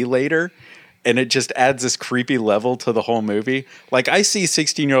to be later. And it just adds this creepy level to the whole movie. Like I see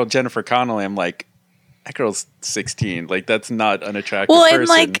 16-year-old Jennifer Connelly, I'm like, that girl's 16. Like that's not an attractive Well, person. and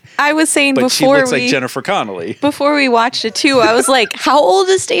like I was saying but she before looks we like Jennifer Connelly. before we watched it too, I was like, how old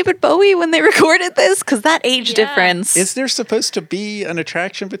is David Bowie when they recorded this? Because that age Yeah. difference. Is there supposed to be an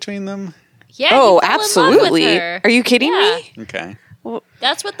attraction between them? Yeah. Oh, he fell in love with absolutely. her. Are you kidding Yeah. me? Okay.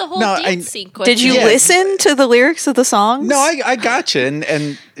 That's what the whole No, dance sequence. Did you Yeah. listen to the lyrics of the songs? No, I got you.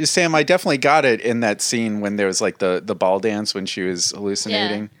 And Sam, I definitely got it in that scene when there was like the ball dance when she was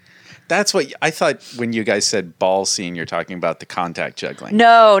hallucinating. That's what I thought when you guys said ball scene, you're talking about the contact juggling.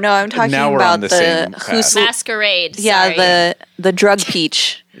 No, I'm talking Now we're about on the same path. who's Masquerade. yeah, sorry. the drug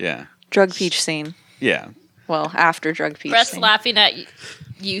peach. Yeah. Drug peach scene. Yeah. Well, after drug peach. Brett's scene. laughing at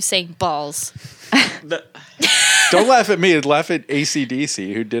you saying balls. Don't laugh at me. Laugh at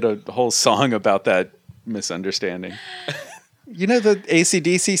AC/DC, who did a whole song about that misunderstanding. You know the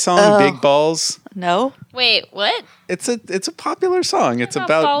AC/DC song "Big Balls"? No. Wait, what? It's a popular song. It's about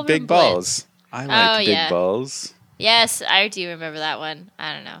about Baldwin big Blitz? balls. I like Oh, big yeah. balls. Yes, I do remember that one.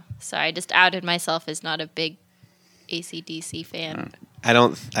 I don't know. Sorry, I just outed myself as not a big AC/DC fan. I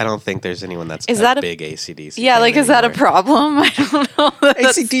don't think there's anyone that's Is a that a- big AC/DC. Yeah, fan like, is that a anymore. problem? I don't know.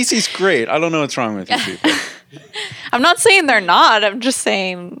 That's- AC/DC's great. I don't know what's wrong with you people. I'm not saying they're not. I'm just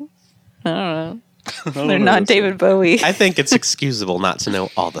saying, I don't know. They're know not what's David Bowie. I think it's excusable not to know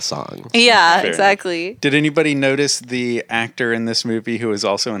all the songs. Yeah, Fair exactly. Did anybody notice the actor in this movie who was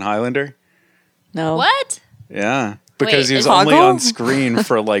also in Highlander? No. What? Yeah. Because he was is only Hoggle? on screen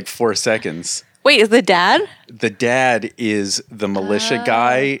for like 4 seconds. Wait, is the dad? The dad is the militia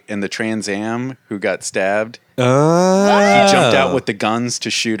guy in the Trans Am who got stabbed. He jumped out with the guns to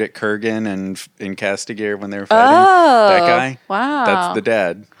shoot at Kurgan and in Castigar when they were fighting. Oh, That guy? wow. That's the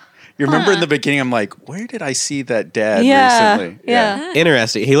dad. You remember in the beginning, I'm like, where did I see that dad Yeah, recently? yeah.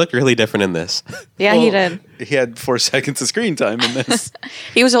 Interesting. He looked really different in this. Yeah, he did. He had 4 seconds of screen time in this.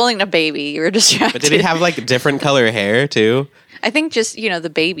 He was holding a baby. You were distracted. But did he have like different color hair too? I think just,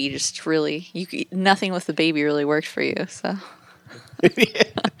 the baby just really, nothing with the baby really worked for you. So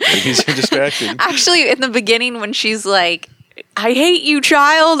He's a distraction. actually, in the beginning, when she's like, "I hate you,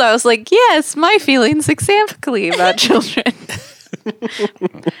 child," I was like, "Yes, my feelings exactly about children."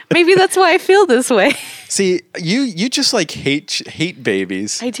 Maybe that's why I feel this way. See, you just like hate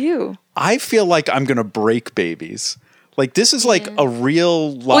babies. I do. I feel like I'm gonna break babies. Like this is like a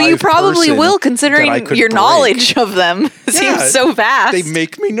real live Well, you probably person will, that I considering could your break. knowledge of them Yeah, seems so vast. They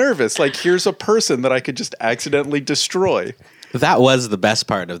make me nervous. Like here's a person that I could just accidentally destroy. That was the best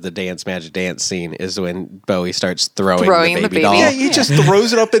part of the Dance Magic Dance scene is when Bowie starts throwing Throwing the the baby baby. doll. Yeah, he just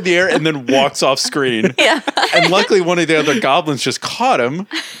throws it up in the air and then walks off screen. Yeah. And luckily one of the other goblins just caught him.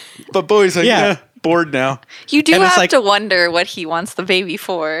 But Bowie's like, Yeah. bored now. You do And it's have like- to wonder what he wants the baby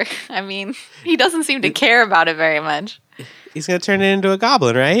for. I mean, he doesn't seem to care about it very much. He's gonna turn it into a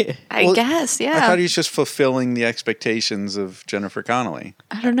goblin, right? I Well, guess, yeah. I thought he was just fulfilling the expectations of Jennifer Connelly.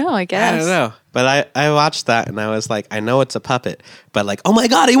 I don't know, I guess. I don't know. But I watched that and I was like, I know it's a puppet, but like, oh my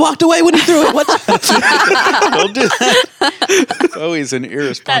god, he walked away when he threw it. What's Don't do that. Bowie's an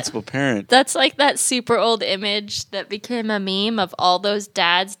irresponsible parent. That's like that super old image that became a meme of all those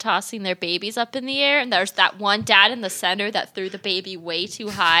dads tossing their babies up in the air, and there's that one dad in the center that threw the baby way too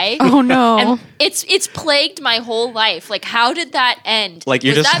high. Oh no. And it's plagued my whole life. Like, how did that end? Like,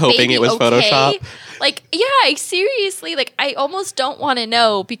 you're Was just that hoping baby it was Photoshop? Like, yeah, seriously. Like, I almost don't want to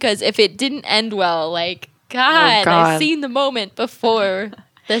know, because if it didn't end well, like, God, God. I've seen the moment before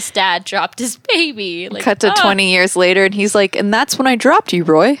this dad dropped his baby. Like, Cut to 20 years later, and he's like, and that's when I dropped you,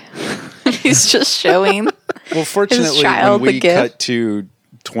 Roy. He's just showing. Well, fortunately, child, when the we gift. cut to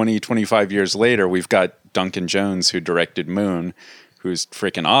 20, 25 years later, we've got Duncan Jones, who directed Moon, who's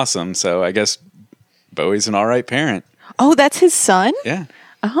freaking awesome. So I guess Bowie's an all right parent. Oh, that's his son? Yeah.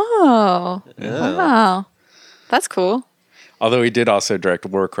 Oh. Wow. That's cool. Although he did also direct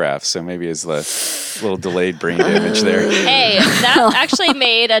Warcraft, so maybe it's the little delayed brain damage there. hey, that actually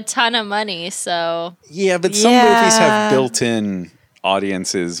made a ton of money, so Yeah, but some Yeah. movies have built-in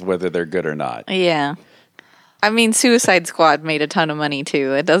audiences, whether they're good or not. Yeah. I mean, Suicide Squad made a ton of money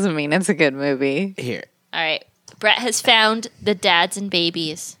too. It doesn't mean it's a good movie. here? all right. Brett has found the dads and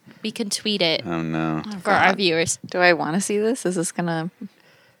babies. We can tweet it Oh no! for our viewers. Do I want to see this? Is this gonna?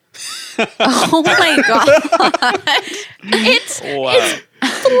 Oh my god! It's Wow.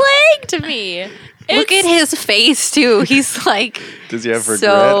 plagued me. Look at his face too. He's like, Does he have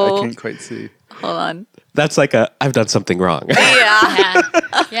regret? So- I can't quite see. hold on. That's like I've done something wrong. Yeah.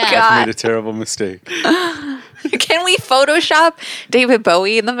 Yeah. God. Made a terrible mistake. Can we Photoshop David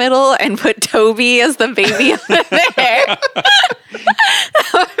Bowie in the middle and put Toby as the baby over there?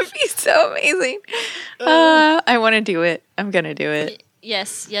 That would be so amazing. I want to do it. I'm gonna do it.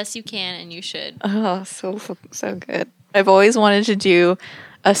 Yes, you can, and you should. Oh, so good. I've always wanted to do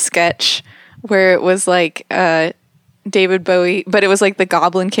a sketch where it was like David Bowie, but it was like the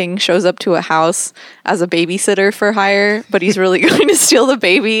Goblin King shows up to a house as a babysitter for hire, but he's really going to steal the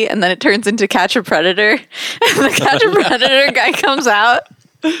baby, and then it turns into Catch a Predator, and the Catch a Predator guy comes out.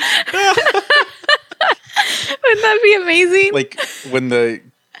 Wouldn't that be amazing? Like when the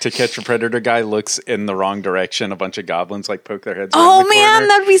To Catch a Predator guy looks in the wrong direction, a bunch of goblins like poke their heads. Oh around the man, corner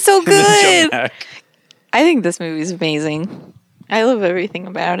that'd be so and then good. jump back. I think this movie's amazing. I love everything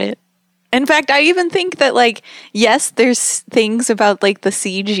about it. In fact, I even think that, like, yes, there's things about, like, the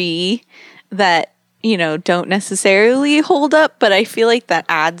CG that, don't necessarily hold up, but I feel like that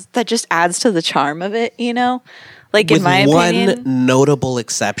just adds to the charm of it, Like, With in my one opinion, notable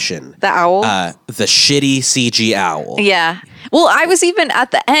exception. the owl. The shitty CG owl. Yeah. Well, I was even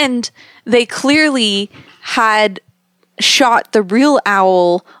at the end, they clearly had shot the real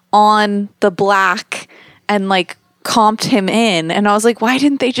owl on the black and like comped him in, and I was like, why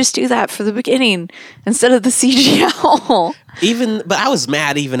didn't they just do that for the beginning instead of the CG owl? But I was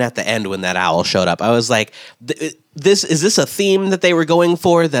mad even at the end when that owl showed up. I was like, is this a theme that they were going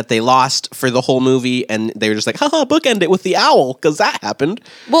for that they lost for the whole movie, and they were just like, haha, bookend it with the owl because that happened.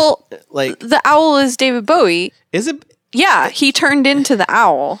 Well, Like, the owl is David Bowie. is it? Yeah, he turned into the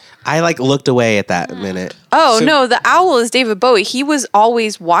owl. I like looked away at that minute. Oh, So- no, the owl is David Bowie. He was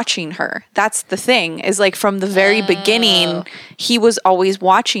always watching her. That's the thing, is like from the very beginning, he was always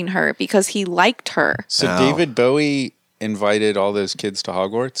watching her because he liked her. So Oh. David Bowie invited all those kids to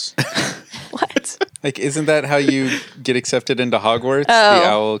Hogwarts. What? Like, isn't that how you get accepted into Hogwarts? Oh. The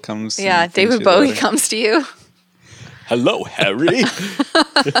owl comes. and Yeah, brings David you the Bowie letter. comes to you. Hello, Harry.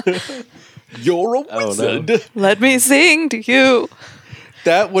 You're a no. wizard. Let me sing to you.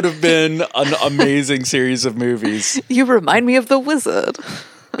 That would have been an amazing series of movies You remind me of the wizard.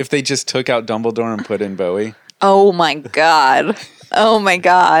 if they just took out Dumbledore and put in Bowie. Oh my god. Oh my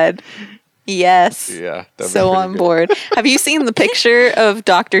god. Yes. Yeah, that'd be So pretty on good. board. Have you seen the picture of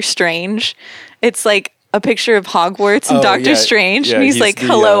Doctor Strange? It's like a picture of Hogwarts and Oh, Doctor yeah. Strange, Yeah, and he's he's like, the,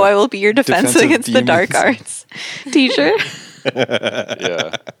 "Hello, I will be your defense defensive against the dark demons." arts teacher."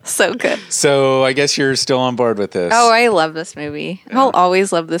 Yeah. So good. So I guess you're still on board with this. Oh, I love this movie. I'll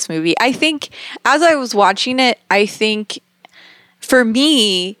always love this movie. I think as I was watching it, I think for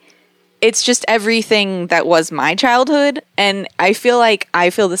me, it's just everything that was my childhood. And I feel like I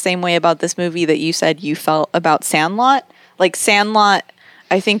feel the same way about this movie that you said you felt about Sandlot. Like Sandlot,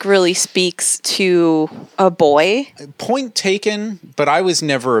 I think really speaks to a boy. Point taken, but I was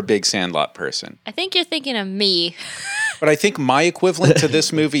never a big Sandlot person. I think you're thinking of me. But I think my equivalent to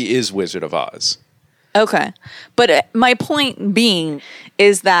this movie is Wizard of Oz. Okay. But my point being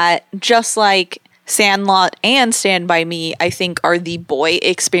is that just like Sandlot and Stand By Me, I think are the boy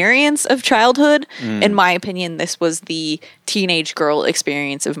experience of childhood. In my opinion, this was the teenage girl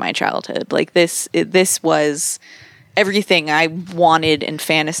experience of my childhood. Like this was everything I wanted and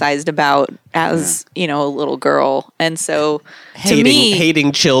fantasized about as, a little girl. And so to me,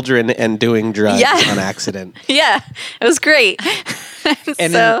 hating children and doing drugs Yeah. on accident. yeah, it was great.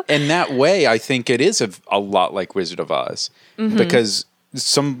 And so, in that way, I think it is a lot like Wizard of Oz. Because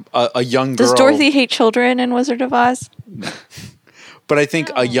a young girl... does Dorothy hate children in Wizard of Oz? But I think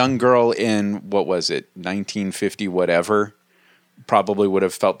a young girl in, what was it, 1950 whatever, probably would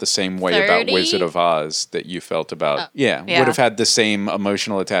have felt the same way about 30? Wizard of Oz that you felt about... Yeah, Yeah. would have had the same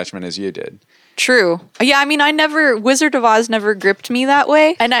emotional attachment as you did. True. Yeah, I mean, Wizard of Oz never gripped me that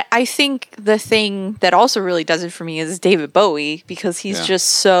way. And I think the thing that also really does it for me is David Bowie, because he's Yeah. just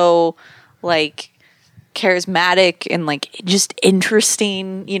so, like, charismatic and, like, just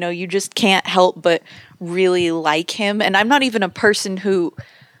interesting. You just can't help but really like him. And I'm not even a person who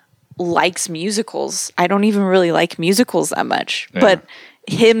likes musicals. I don't even really like musicals that much. Yeah. But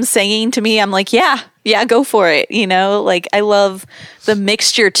him singing to me, I'm like, yeah, go for it. Like I love the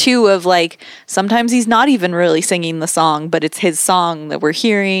mixture too of like sometimes he's not even really singing the song, but it's his song that we're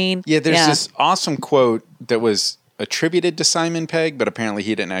hearing. Yeah, there's this awesome quote that was attributed to Simon Pegg, but apparently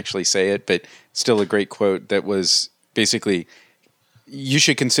he didn't actually say it, but still a great quote that was basically, you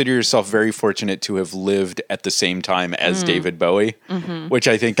should consider yourself very fortunate to have lived at the same time as David Bowie, which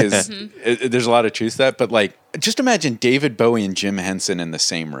I think is, there's a lot of truth to that, but like, just imagine David Bowie and Jim Henson in the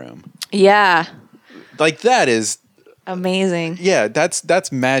same room. Yeah. Like that is, Amazing. yeah,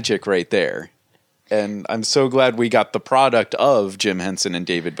 that's magic right there. And I'm so glad we got the product of Jim Henson and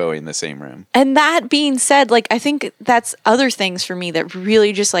David Bowie in the same room. And that being said, like I think that's other things for me that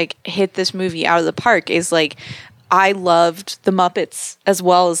really just like hit this movie out of the park is like I loved the Muppets as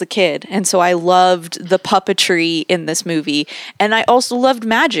well as a kid. And so I loved the puppetry in this movie. And I also loved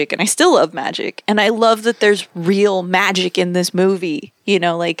magic, and I still love magic. And I love that there's real magic in this movie.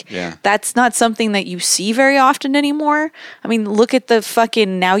 Yeah. That's not something that you see very often anymore. I mean, look at the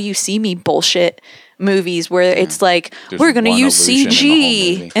fucking Now You See Me bullshit movies where it's like, There's we're going to one use illusion in the whole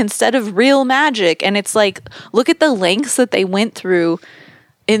CG movie. instead of real magic. And it's like, look at the lengths that they went through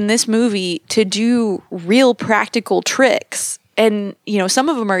in this movie to do real practical tricks. And, some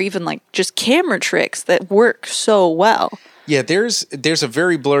of them are even like just camera tricks that work so well. Yeah, there's a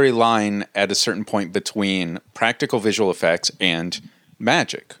very blurry line at a certain point between practical visual effects and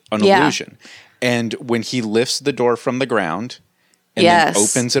magic, an Yeah. illusion. And when he lifts the door from the ground and Yes. then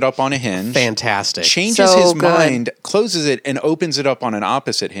opens it up on a hinge, Fantastic. changes So his good. mind, closes it, and opens it up on an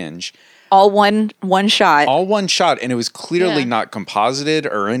opposite hinge, All one shot. all one shot, and it was clearly Yeah. not composited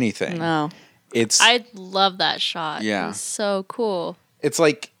or anything. No. I love that shot. Yeah. It's so cool. It's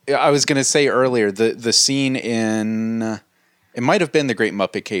like I was going to say earlier, the scene in, it might have been The Great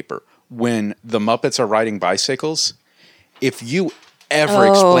Muppet Caper, when the Muppets are riding bicycles. If you ever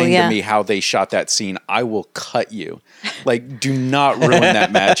explain to me how they shot that scene, I will cut you. Like, do not ruin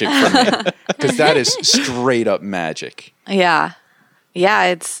that magic for me, because that is straight up magic. Yeah.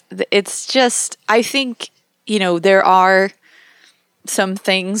 Yeah, it's just, I think, there are some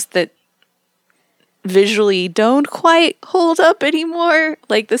things that visually don't quite hold up anymore,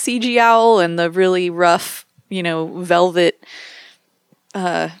 like the CG owl and the really rough, velvet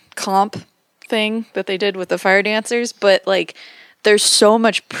comp thing that they did with the fire dancers. But like, there's so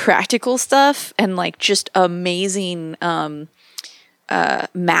much practical stuff and like just amazing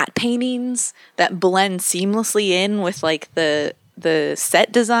matte paintings that blend seamlessly in with like the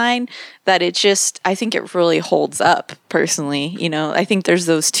set design, that I think it really holds up personally. I think there's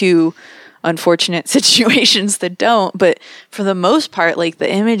those two unfortunate situations that don't, but for the most part, like the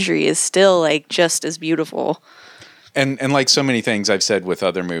imagery is still like just as beautiful. And like so many things I've said with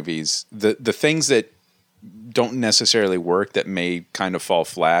other movies, the things that don't necessarily work, that may kind of fall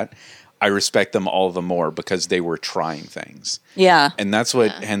flat, I respect them all the more because they were trying things. Yeah. And that's what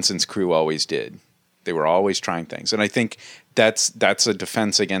Henson's crew always did. They were always trying things. And I think that's a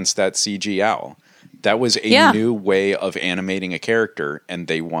defense against that CG owl. That was a new way of animating a character, and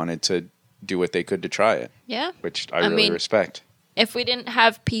they wanted to do what they could to try it. Yeah. Which I really respect. If we didn't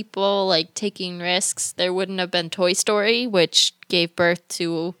have people like taking risks, there wouldn't have been Toy Story, which gave birth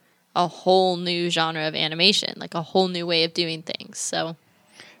to a whole new genre of animation, like a whole new way of doing things. So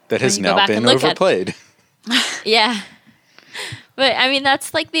that has now been overplayed. Yeah. But I mean,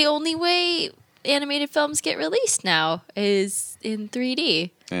 that's like the only way animated films get released now is in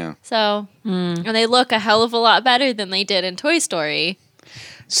 3D. Yeah. So, and they look a hell of a lot better than they did in Toy Story.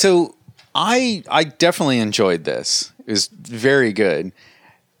 So I definitely enjoyed this. It was very good.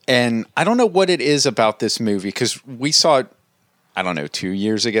 And I don't know what it is about this movie, because we saw it, I don't know, 2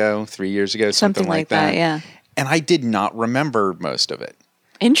 years ago, 3 years ago, something like that. Yeah. And I did not remember most of it.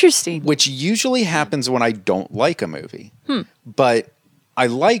 Interesting. Which usually happens when I don't like a movie. But I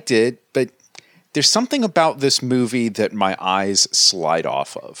liked it, but there's something about this movie that my eyes slide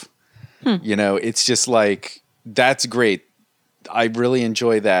off of. It's just like, that's great. I really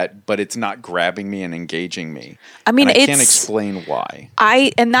enjoy that, but it's not grabbing me and engaging me. I mean, I can't explain why.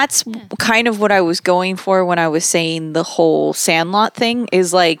 And that's kind of what I was going for when I was saying the whole Sandlot thing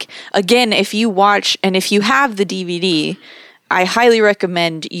is like, again, if you watch and if you have the DVD, I highly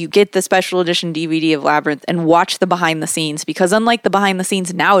recommend you get the special edition DVD of Labyrinth and watch the behind the scenes, because unlike the behind the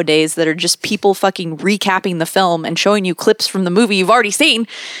scenes nowadays that are just people fucking recapping the film and showing you clips from the movie you've already seen,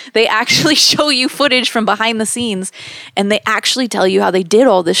 they actually show you footage from behind the scenes and they actually tell you how they did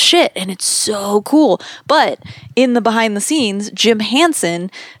all this shit, and it's so cool. But in the behind the scenes, Jim Henson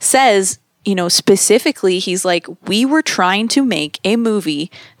says, specifically, he's like, we were trying to make a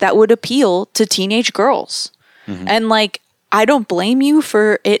movie that would appeal to teenage girls. And like, I don't blame you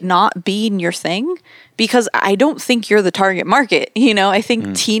for it not being your thing, because I don't think you're the target market. I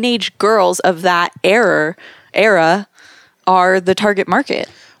think teenage girls of that era are the target market.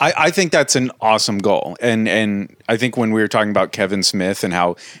 I think that's an awesome goal. And I think when we were talking about Kevin Smith and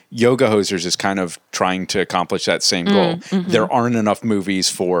how Yoga Hosers is kind of trying to accomplish that same goal, there aren't enough movies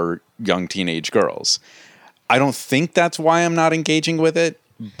for young teenage girls. I don't think that's why I'm not engaging with it,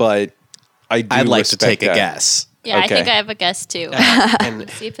 but I'd like to take a guess. Yeah, Okay. I think I have a guess too. And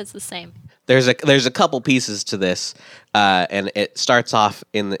See if it's the same. there's a couple pieces to this, and it starts off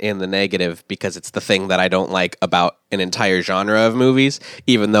in the negative, because it's the thing that I don't like about an entire genre of movies.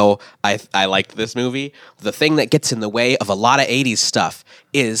 Even though I liked this movie, the thing that gets in the way of a lot of 80s stuff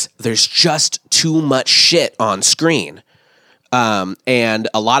is there's just too much shit on screen, and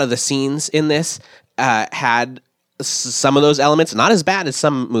a lot of the scenes in this had some of those elements, not as bad as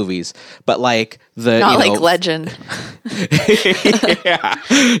some movies, but like like Legend.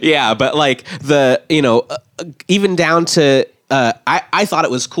 yeah, but like even down to I thought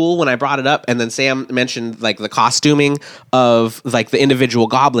it was cool when I brought it up, and then Sam mentioned like the costuming of like the individual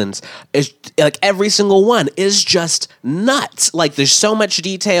goblins. Is like every single one is just nuts. Like there's so much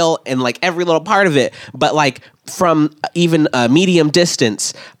detail in like every little part of it, but like from even a medium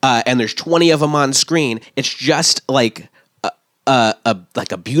distance, and there's 20 of them on screen, it's just like a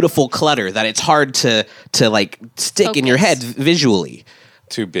beautiful clutter that it's hard to like stick in your head visually.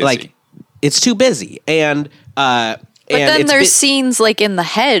 Too busy. Like it's too busy, and But then there's scenes like in The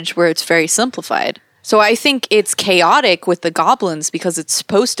Hedge where it's very simplified. So I think it's chaotic with the goblins because it's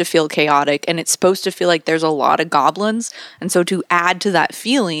supposed to feel chaotic and it's supposed to feel like there's a lot of goblins. And so to add to that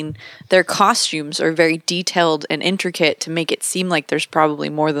feeling, their costumes are very detailed and intricate to make it seem like there's probably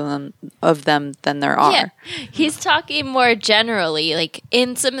more of them than there are. Yeah, he's talking more generally, like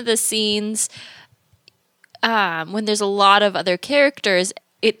in some of the scenes when there's a lot of other characters,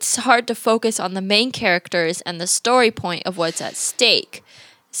 it's hard to focus on the main characters and the story point of what's at stake.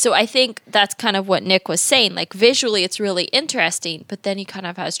 So I think that's kind of what Nick was saying. Like visually, it's really interesting, but then he kind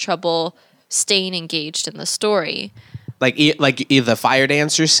of has trouble staying engaged in the story. Like the fire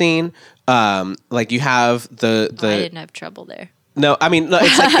dancer scene. Like you have the I didn't have trouble there. No, I mean, no,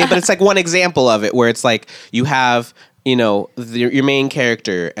 it's like, but it's like one example of it where it's like you have, you know, your main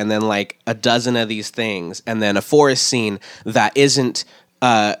character and then like a dozen of these things and then a forest scene that isn't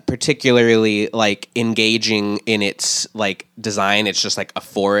particularly like engaging in its like design. It's just like a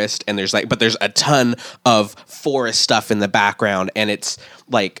forest and there's a ton of forest stuff in the background and it's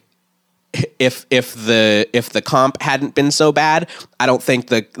like, if the comp hadn't been so bad, I don't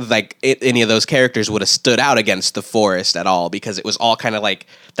think any of those characters would have stood out against the forest at all because it was all kind of like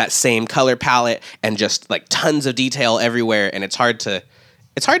that same color palette and just like tons of detail everywhere, and it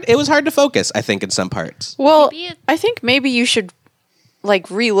was hard to focus, I think, in some parts. Well, Maybe I think maybe you should like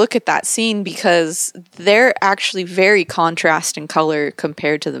relook at that scene because they're actually very contrast in color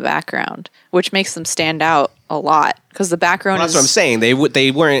compared to the background, which makes them stand out a lot because the background Well, that's what I'm saying. They were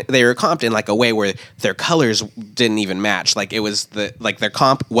comped in like a way where their colors didn't even match. Like it was their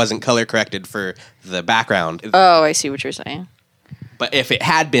comp wasn't color corrected for the background. Oh, I see what you're saying. But if it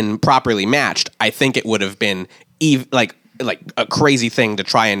had been properly matched, I think it would have been like a crazy thing to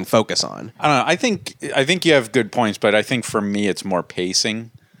try and focus on. I don't know. I think you have good points, but I think for me it's more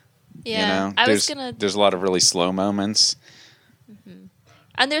pacing. Yeah, You know, there's a lot of really slow moments.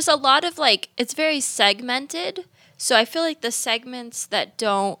 And there's a lot of like, it's very segmented. So I feel like the segments that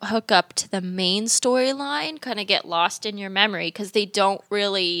don't hook up to the main storyline kind of get lost in your memory because they don't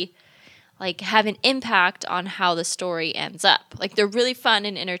really like have an impact on how the story ends up. Like they're really fun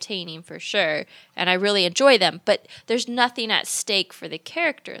and entertaining for sure. And I really enjoy them, but there's nothing at stake for the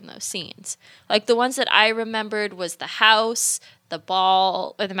character in those scenes. Like the ones that I remembered was the house, the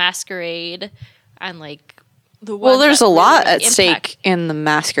ball, or the masquerade, and like Well, there's a lot at impact. stake in the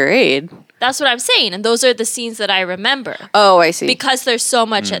masquerade. That's what I'm saying. And those are the scenes that I remember. Oh, I see. Because there's so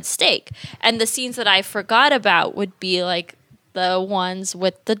much at stake. And the scenes that I forgot about would be like the ones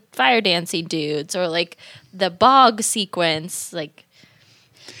with the fire dancing dudes or like the bog sequence. Like,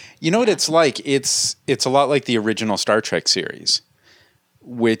 You know what it's like? It's a lot like the original Star Trek series,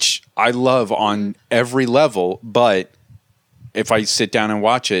 which I love on every level, but if I sit down and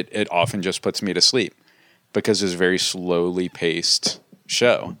watch it, it often just puts me to sleep because it's a very slowly paced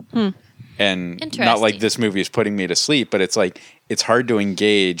show. And not like Interesting. this movie is putting me to sleep, but it's like it's hard to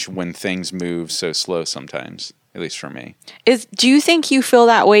engage when things move so slow sometimes, at least for me. Do you think you feel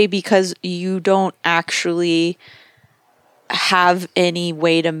that way because you don't actually have any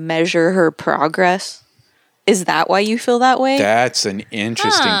way to measure her progress? Is that why you feel that way? That's an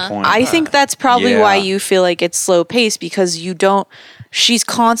interesting point. I think that's probably why Yeah. you feel like it's slow paced because you don't. She's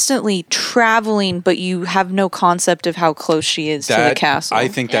constantly traveling, but you have no concept of how close she is to the castle. I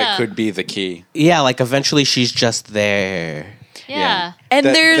think Yeah. that could be the key. Yeah, like eventually she's just there. yeah. and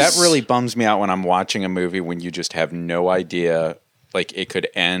that there's really bums me out when I'm watching a movie when you just have no idea, like it could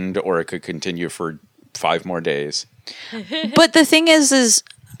end or it could continue for 5 more days. But the thing is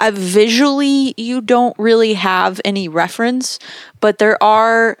visually you don't really have any reference, but there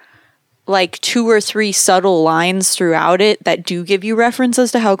are like 2 or 3 subtle lines throughout it that do give you reference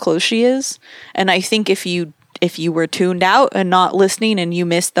as to how close she is. And I think if you were tuned out and not listening and you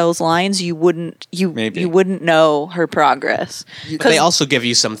missed those lines, you wouldn't know her progress. But they also give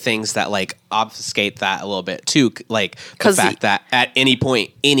you some things that like obfuscate that a little bit too, like the 'Cause fact that at any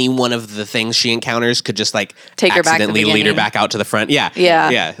point, any one of the things she encounters could just like Take her back to the accidentally lead her beginning. back out to the front. Yeah,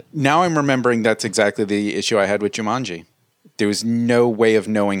 Yeah. Now I'm remembering that's exactly the issue I had with Jumanji. There was no way of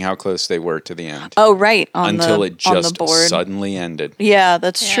knowing how close they were to the end Oh, right. until it on the just board. suddenly ended. Yeah,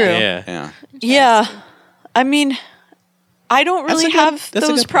 that's Yeah. true. yeah. Yeah. I mean, I don't That's really a good- have that's a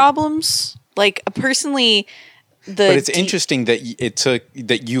those good point. problems. Like personally, But it's interesting that it took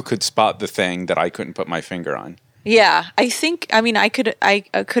that you could spot the thing that I couldn't put my finger on. Yeah, I think. I mean, I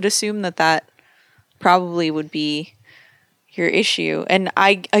could assume that probably would be your issue. And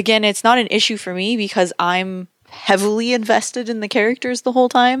again, it's not an issue for me because I'm heavily invested in the characters the whole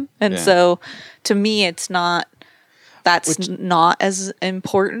time, and Yeah. so to me, it's not. That's not as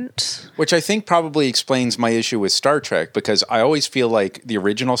important. Which I think probably explains my issue with Star Trek because I always feel like the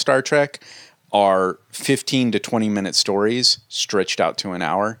original Star Trek, are 15 to 20 minute stories stretched out to an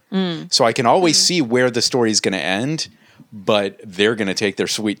hour. So I can always see where the story is going to end, but they're going to take their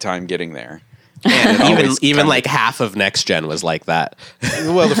sweet time getting there. And it always Even kinda- like half of Next Gen was like that.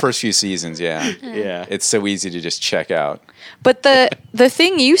 well, the first few seasons, yeah. Yeah. It's so easy to just check out. But the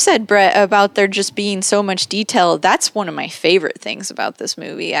thing you said, Brett, about there just being so much detail, that's one of my favorite things about this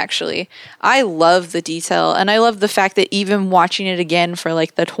movie, actually. I love the detail, and I love the fact that even watching it again for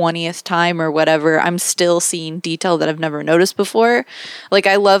like the 20th time or whatever, I'm still seeing detail that I've never noticed before. Like,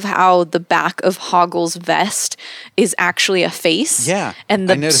 I love how the back of Hoggle's vest is actually a face. Yeah, And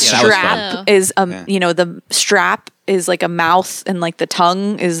I the noticed that was strap fun. is, Yeah. you know, the strap is like a mouth, and like the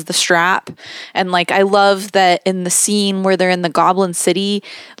tongue is the strap. And like, I love that in the scene where they're in the Goblin City,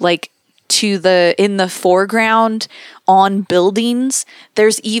 like in the foreground on buildings,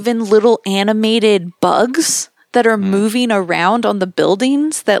 there's even little animated bugs that are moving around on the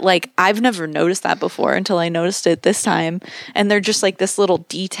buildings that like I've never noticed that before until I noticed it this time. And they're just like this little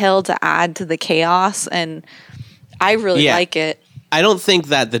detail to add to the chaos, and I really Yeah. like it. I don't think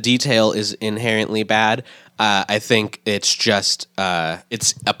that the detail is inherently bad. I think it's just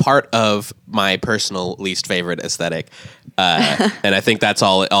it's a part of my personal least favorite aesthetic, and I think that's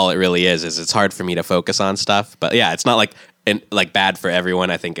all it really is. Is it's hard for me to focus on stuff. But yeah, it's not like bad for everyone.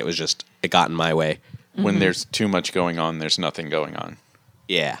 I think it got in my way. When there's too much going on, there's nothing going on.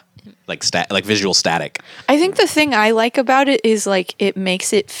 Yeah, like visual static. I think the thing I like about it is like it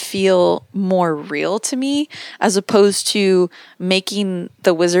makes it feel more real to me, as opposed to making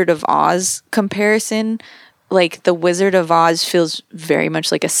the Wizard of Oz comparison. Like the Wizard of Oz feels very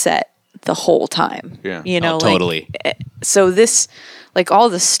much like a set the whole time. Yeah. You know, Oh, totally. So this, like all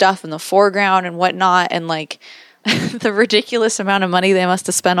the stuff in the foreground and whatnot, and like the ridiculous amount of money they must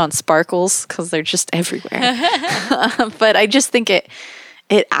have spent on sparkles because they're just everywhere. But I just think it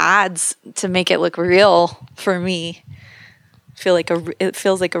adds to make it look real for me. It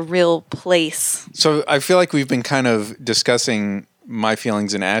feels like a real place. So I feel like we've been kind of discussing my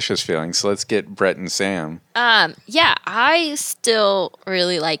feelings and Ash's feelings. So let's get Brett and Sam. Yeah, I still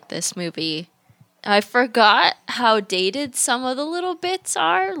really like this movie. I forgot how dated some of the little bits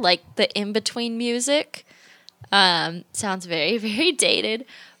are, like the in-between music. Sounds very, very dated.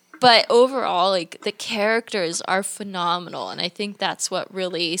 But overall, like the characters are phenomenal, and I think that's what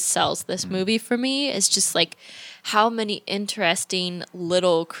really sells this movie for me, is just like how many interesting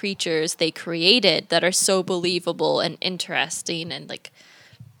little creatures they created that are so believable and interesting, and like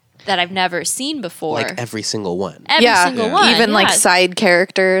that I've never seen before. Like every single one. Every single one, Even like yeah. side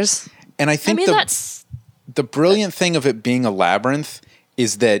characters. And I I think mean, that's the brilliant thing of it being a labyrinth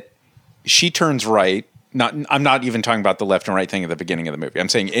is that she turns right. I'm not even talking about the left and right thing at the beginning of the movie. I'm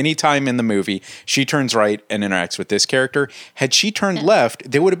saying any time in the movie she turns right and interacts with this character. Had she turned left,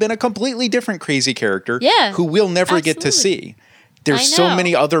 there would have been a completely different crazy character who we'll never get to absolutely. see. There's I so know.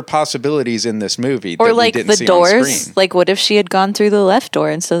 many other possibilities in this movie Or that we like didn't the see on doors. screen. Like, what if she had gone through the left door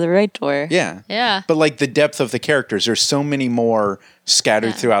instead of the right door? Yeah. Yeah. But like the depth of the characters, there's so many more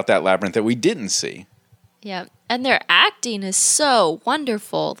scattered throughout that labyrinth that we didn't see. Yeah. And their acting is so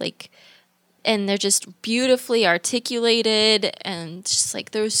wonderful. Like, and they're just beautifully articulated, and just like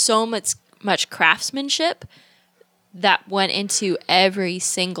there's so much craftsmanship that went into every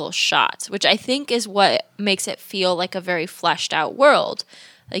single shot, which I think is what makes it feel like a very fleshed out world.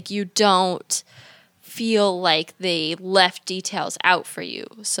 Like, you don't feel like they left details out for you.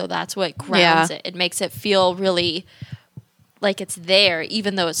 So that's what grounds it. It makes it feel really like it's there,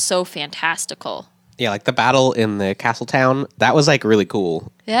 even though it's so fantastical. Yeah, like the battle in the castle town, that was like really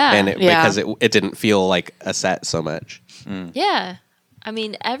cool. Yeah. And Yeah. because it didn't feel like a set so much. Yeah. I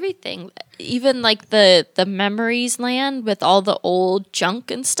mean, everything. Even like the memories land with all the old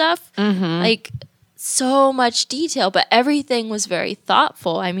junk and stuff. Like, so much detail, but everything was very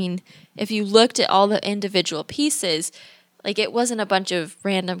thoughtful. I mean, if you looked at all the individual pieces, like it wasn't a bunch of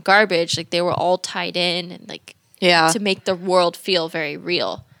random garbage. Like, they were all tied in and like to make the world feel very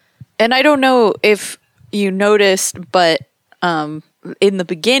real. And I don't know if you noticed, but in the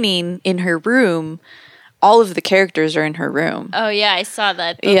beginning, in her room, all of the characters are in her room. Oh yeah, I saw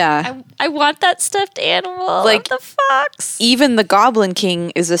that. Yeah. I want that stuffed animal, Like, like the fox. Even the Goblin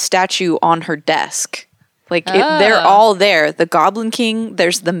King is a statue on her desk. Like, Oh. they're all there. The Goblin King,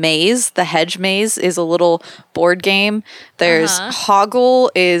 there's the maze. The hedge maze is a little board game. There's Hoggle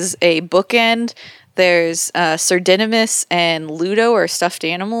is a bookend. There's Sir Dynamis and Ludo are stuffed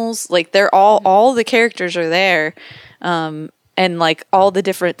animals. Like, they're all the characters are there. And and like all the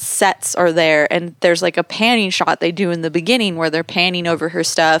different sets are there, and there's like a panning shot they do in the beginning where they're panning over her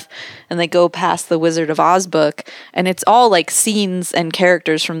stuff and they go past the Wizard of Oz book, and it's all like scenes and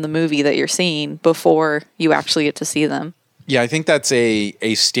characters from the movie that you're seeing before you actually get to see them. Yeah, I think that's a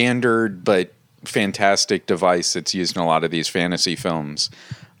standard but fantastic device that's used in a lot of these fantasy films.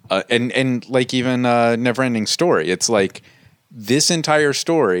 And like even Neverending Story, it's like this entire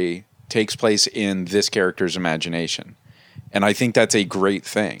story takes place in this character's imagination. And I think that's a great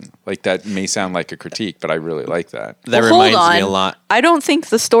thing. Like, that may sound like a critique, but I really like that. That Well, hold reminds me on. a lot. I don't think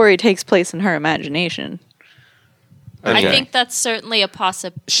the story takes place in her imagination. I Okay. think that's certainly a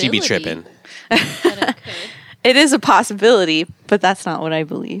possibility. She be tripping. that it could. It is a possibility, but that's not what I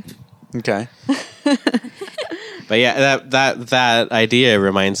believe. Okay. But yeah, that idea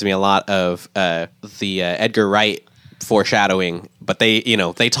reminds me a lot of the Edgar Wright foreshadowing. But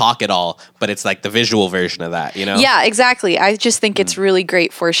they talk it all, but it's like the visual version of that, Yeah, exactly. I just think it's really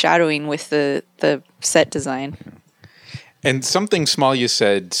great foreshadowing with the set design. And something small you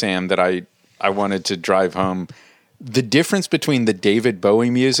said, Sam, that I wanted to drive home. The difference between the David Bowie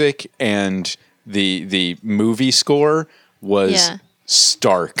music and the movie score was Yeah.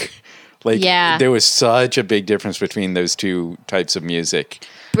 stark. Like, Yeah. there was such a big difference between those two types of music.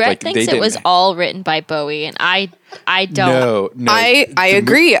 Brett Like, thinks they it was didn't- all written by Bowie, and I don't. No. I The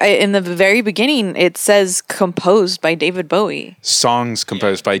agree. In the very beginning, it says composed by David Bowie. songs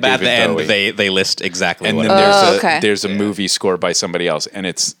composed by At David the end, Bowie. they list exactly And what then it is. okay. there's a movie score by somebody else, and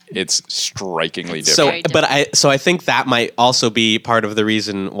it's strikingly different. So, Very but I think that might also be part of the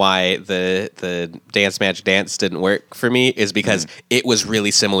reason why the Dance Magic Dance didn't work for me, is because it was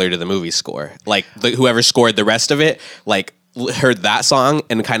really similar to the movie score. Like whoever scored the rest of it, like heard that song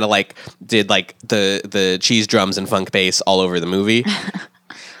and kind of like did like the cheese drums and funk bass all over the movie.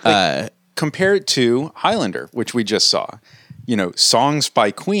 Compare it to Highlander, which we just saw. Songs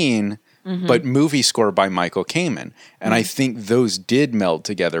by Queen, but movie score by Michael Kamen. And I think those did meld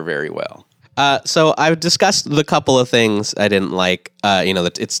together very well. So I've discussed the couple of things I didn't like.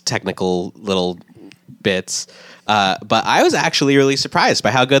 It's technical little bits. But I was actually really surprised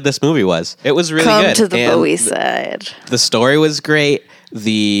by how good this movie was. It was really Come good. to the And Bowie side. The story was great.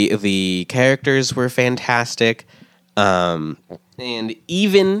 The characters were fantastic. And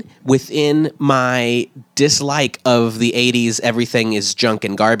even within my dislike of the 80s everything is junk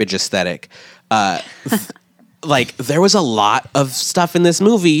and garbage aesthetic, like there was a lot of stuff in this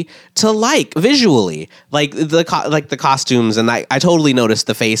movie to like visually, like the costumes, and I totally noticed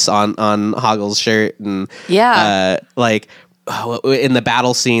the face on Hoggle's shirt, and in the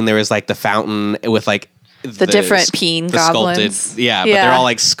battle scene there was like the fountain with like The different peeing goblins. Sculpted, but they're all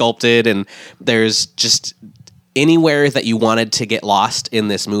like sculpted, and there's just anywhere that you wanted to get lost in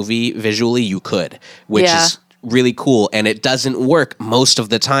this movie visually, you could, which is really cool. And it doesn't work most of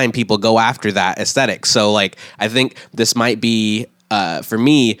the time. People go after that aesthetic. So like, I think this might be, for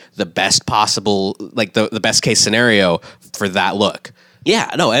me, the best possible, like the best case scenario for that look.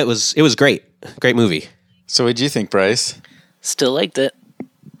 Yeah, no, it was great. Great movie. So what do you think, Bryce? Still liked it.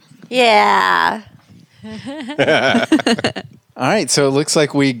 Yeah. All right, so it looks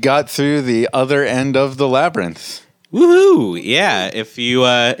like we got through the other end of the labyrinth. Woohoo! Yeah, if you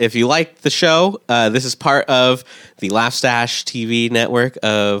like the show, this is part of the Laugh Stash TV network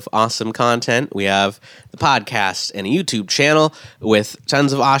of awesome content. We have the podcast and a YouTube channel with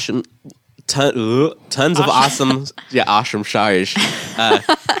tons of awesome, awesome shires.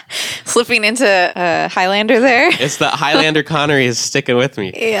 Slipping into Highlander there. It's the Highlander Connery is sticking with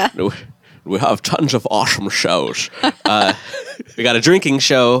me. Yeah. We have tons of awesome shows. We got a drinking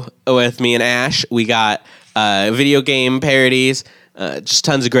show with me and Ash. We got video game parodies. Just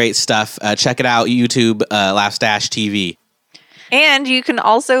tons of great stuff. Check it out, YouTube, Laugh Stash TV. And you can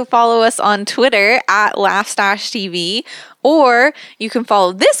also follow us on Twitter at LaughStashTV, or you can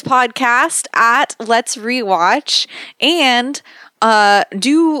follow this podcast at Let's Rewatch. And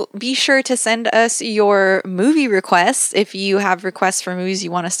do be sure to send us your movie requests if you have requests for movies you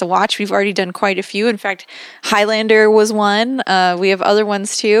want us to watch. We've already done quite a few. In fact, Highlander was one. We have other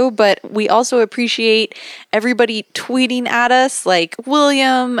ones too, but we also appreciate everybody tweeting at us, like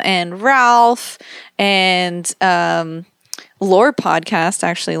William and Ralph and Lore Podcast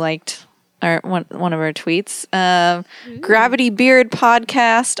actually liked one of our tweets. Gravity Beard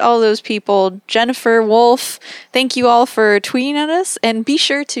Podcast, all those people. Jennifer Wolf, thank you all for tweeting at us, and be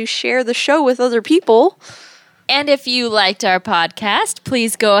sure to share the show with other people. And if you liked our podcast,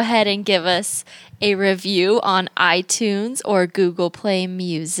 please go ahead and give us a review on iTunes or Google Play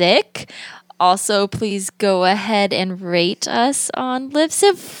Music. Also, please go ahead and rate us on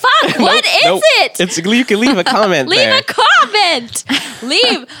Libsyn. Fuck, what is Nope. it? You can leave a comment Leave there. a comment.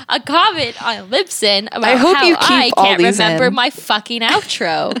 Leave a comment on Libsyn about I hope how you keep I all can't these remember in. my fucking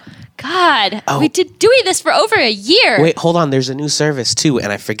outro. God, Oh. we did doing this for over a year. Wait, hold on. There's a new service too,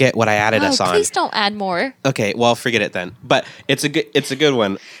 and I forget what I added us on. Please don't add more. Okay, well, forget it then. But it's a good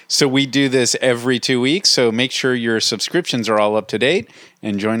one. So we do this every 2 weeks. So make sure your subscriptions are all up to date,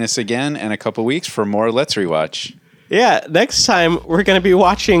 and join us again in a couple weeks for more Let's Rewatch. Yeah, next time we're going to be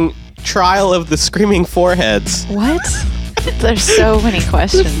watching Trial of the Screaming Foreheads. What? There's so many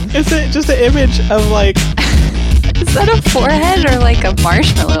questions. Is it just an image of like... Is that a forehead or like a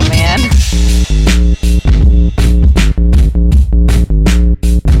marshmallow man?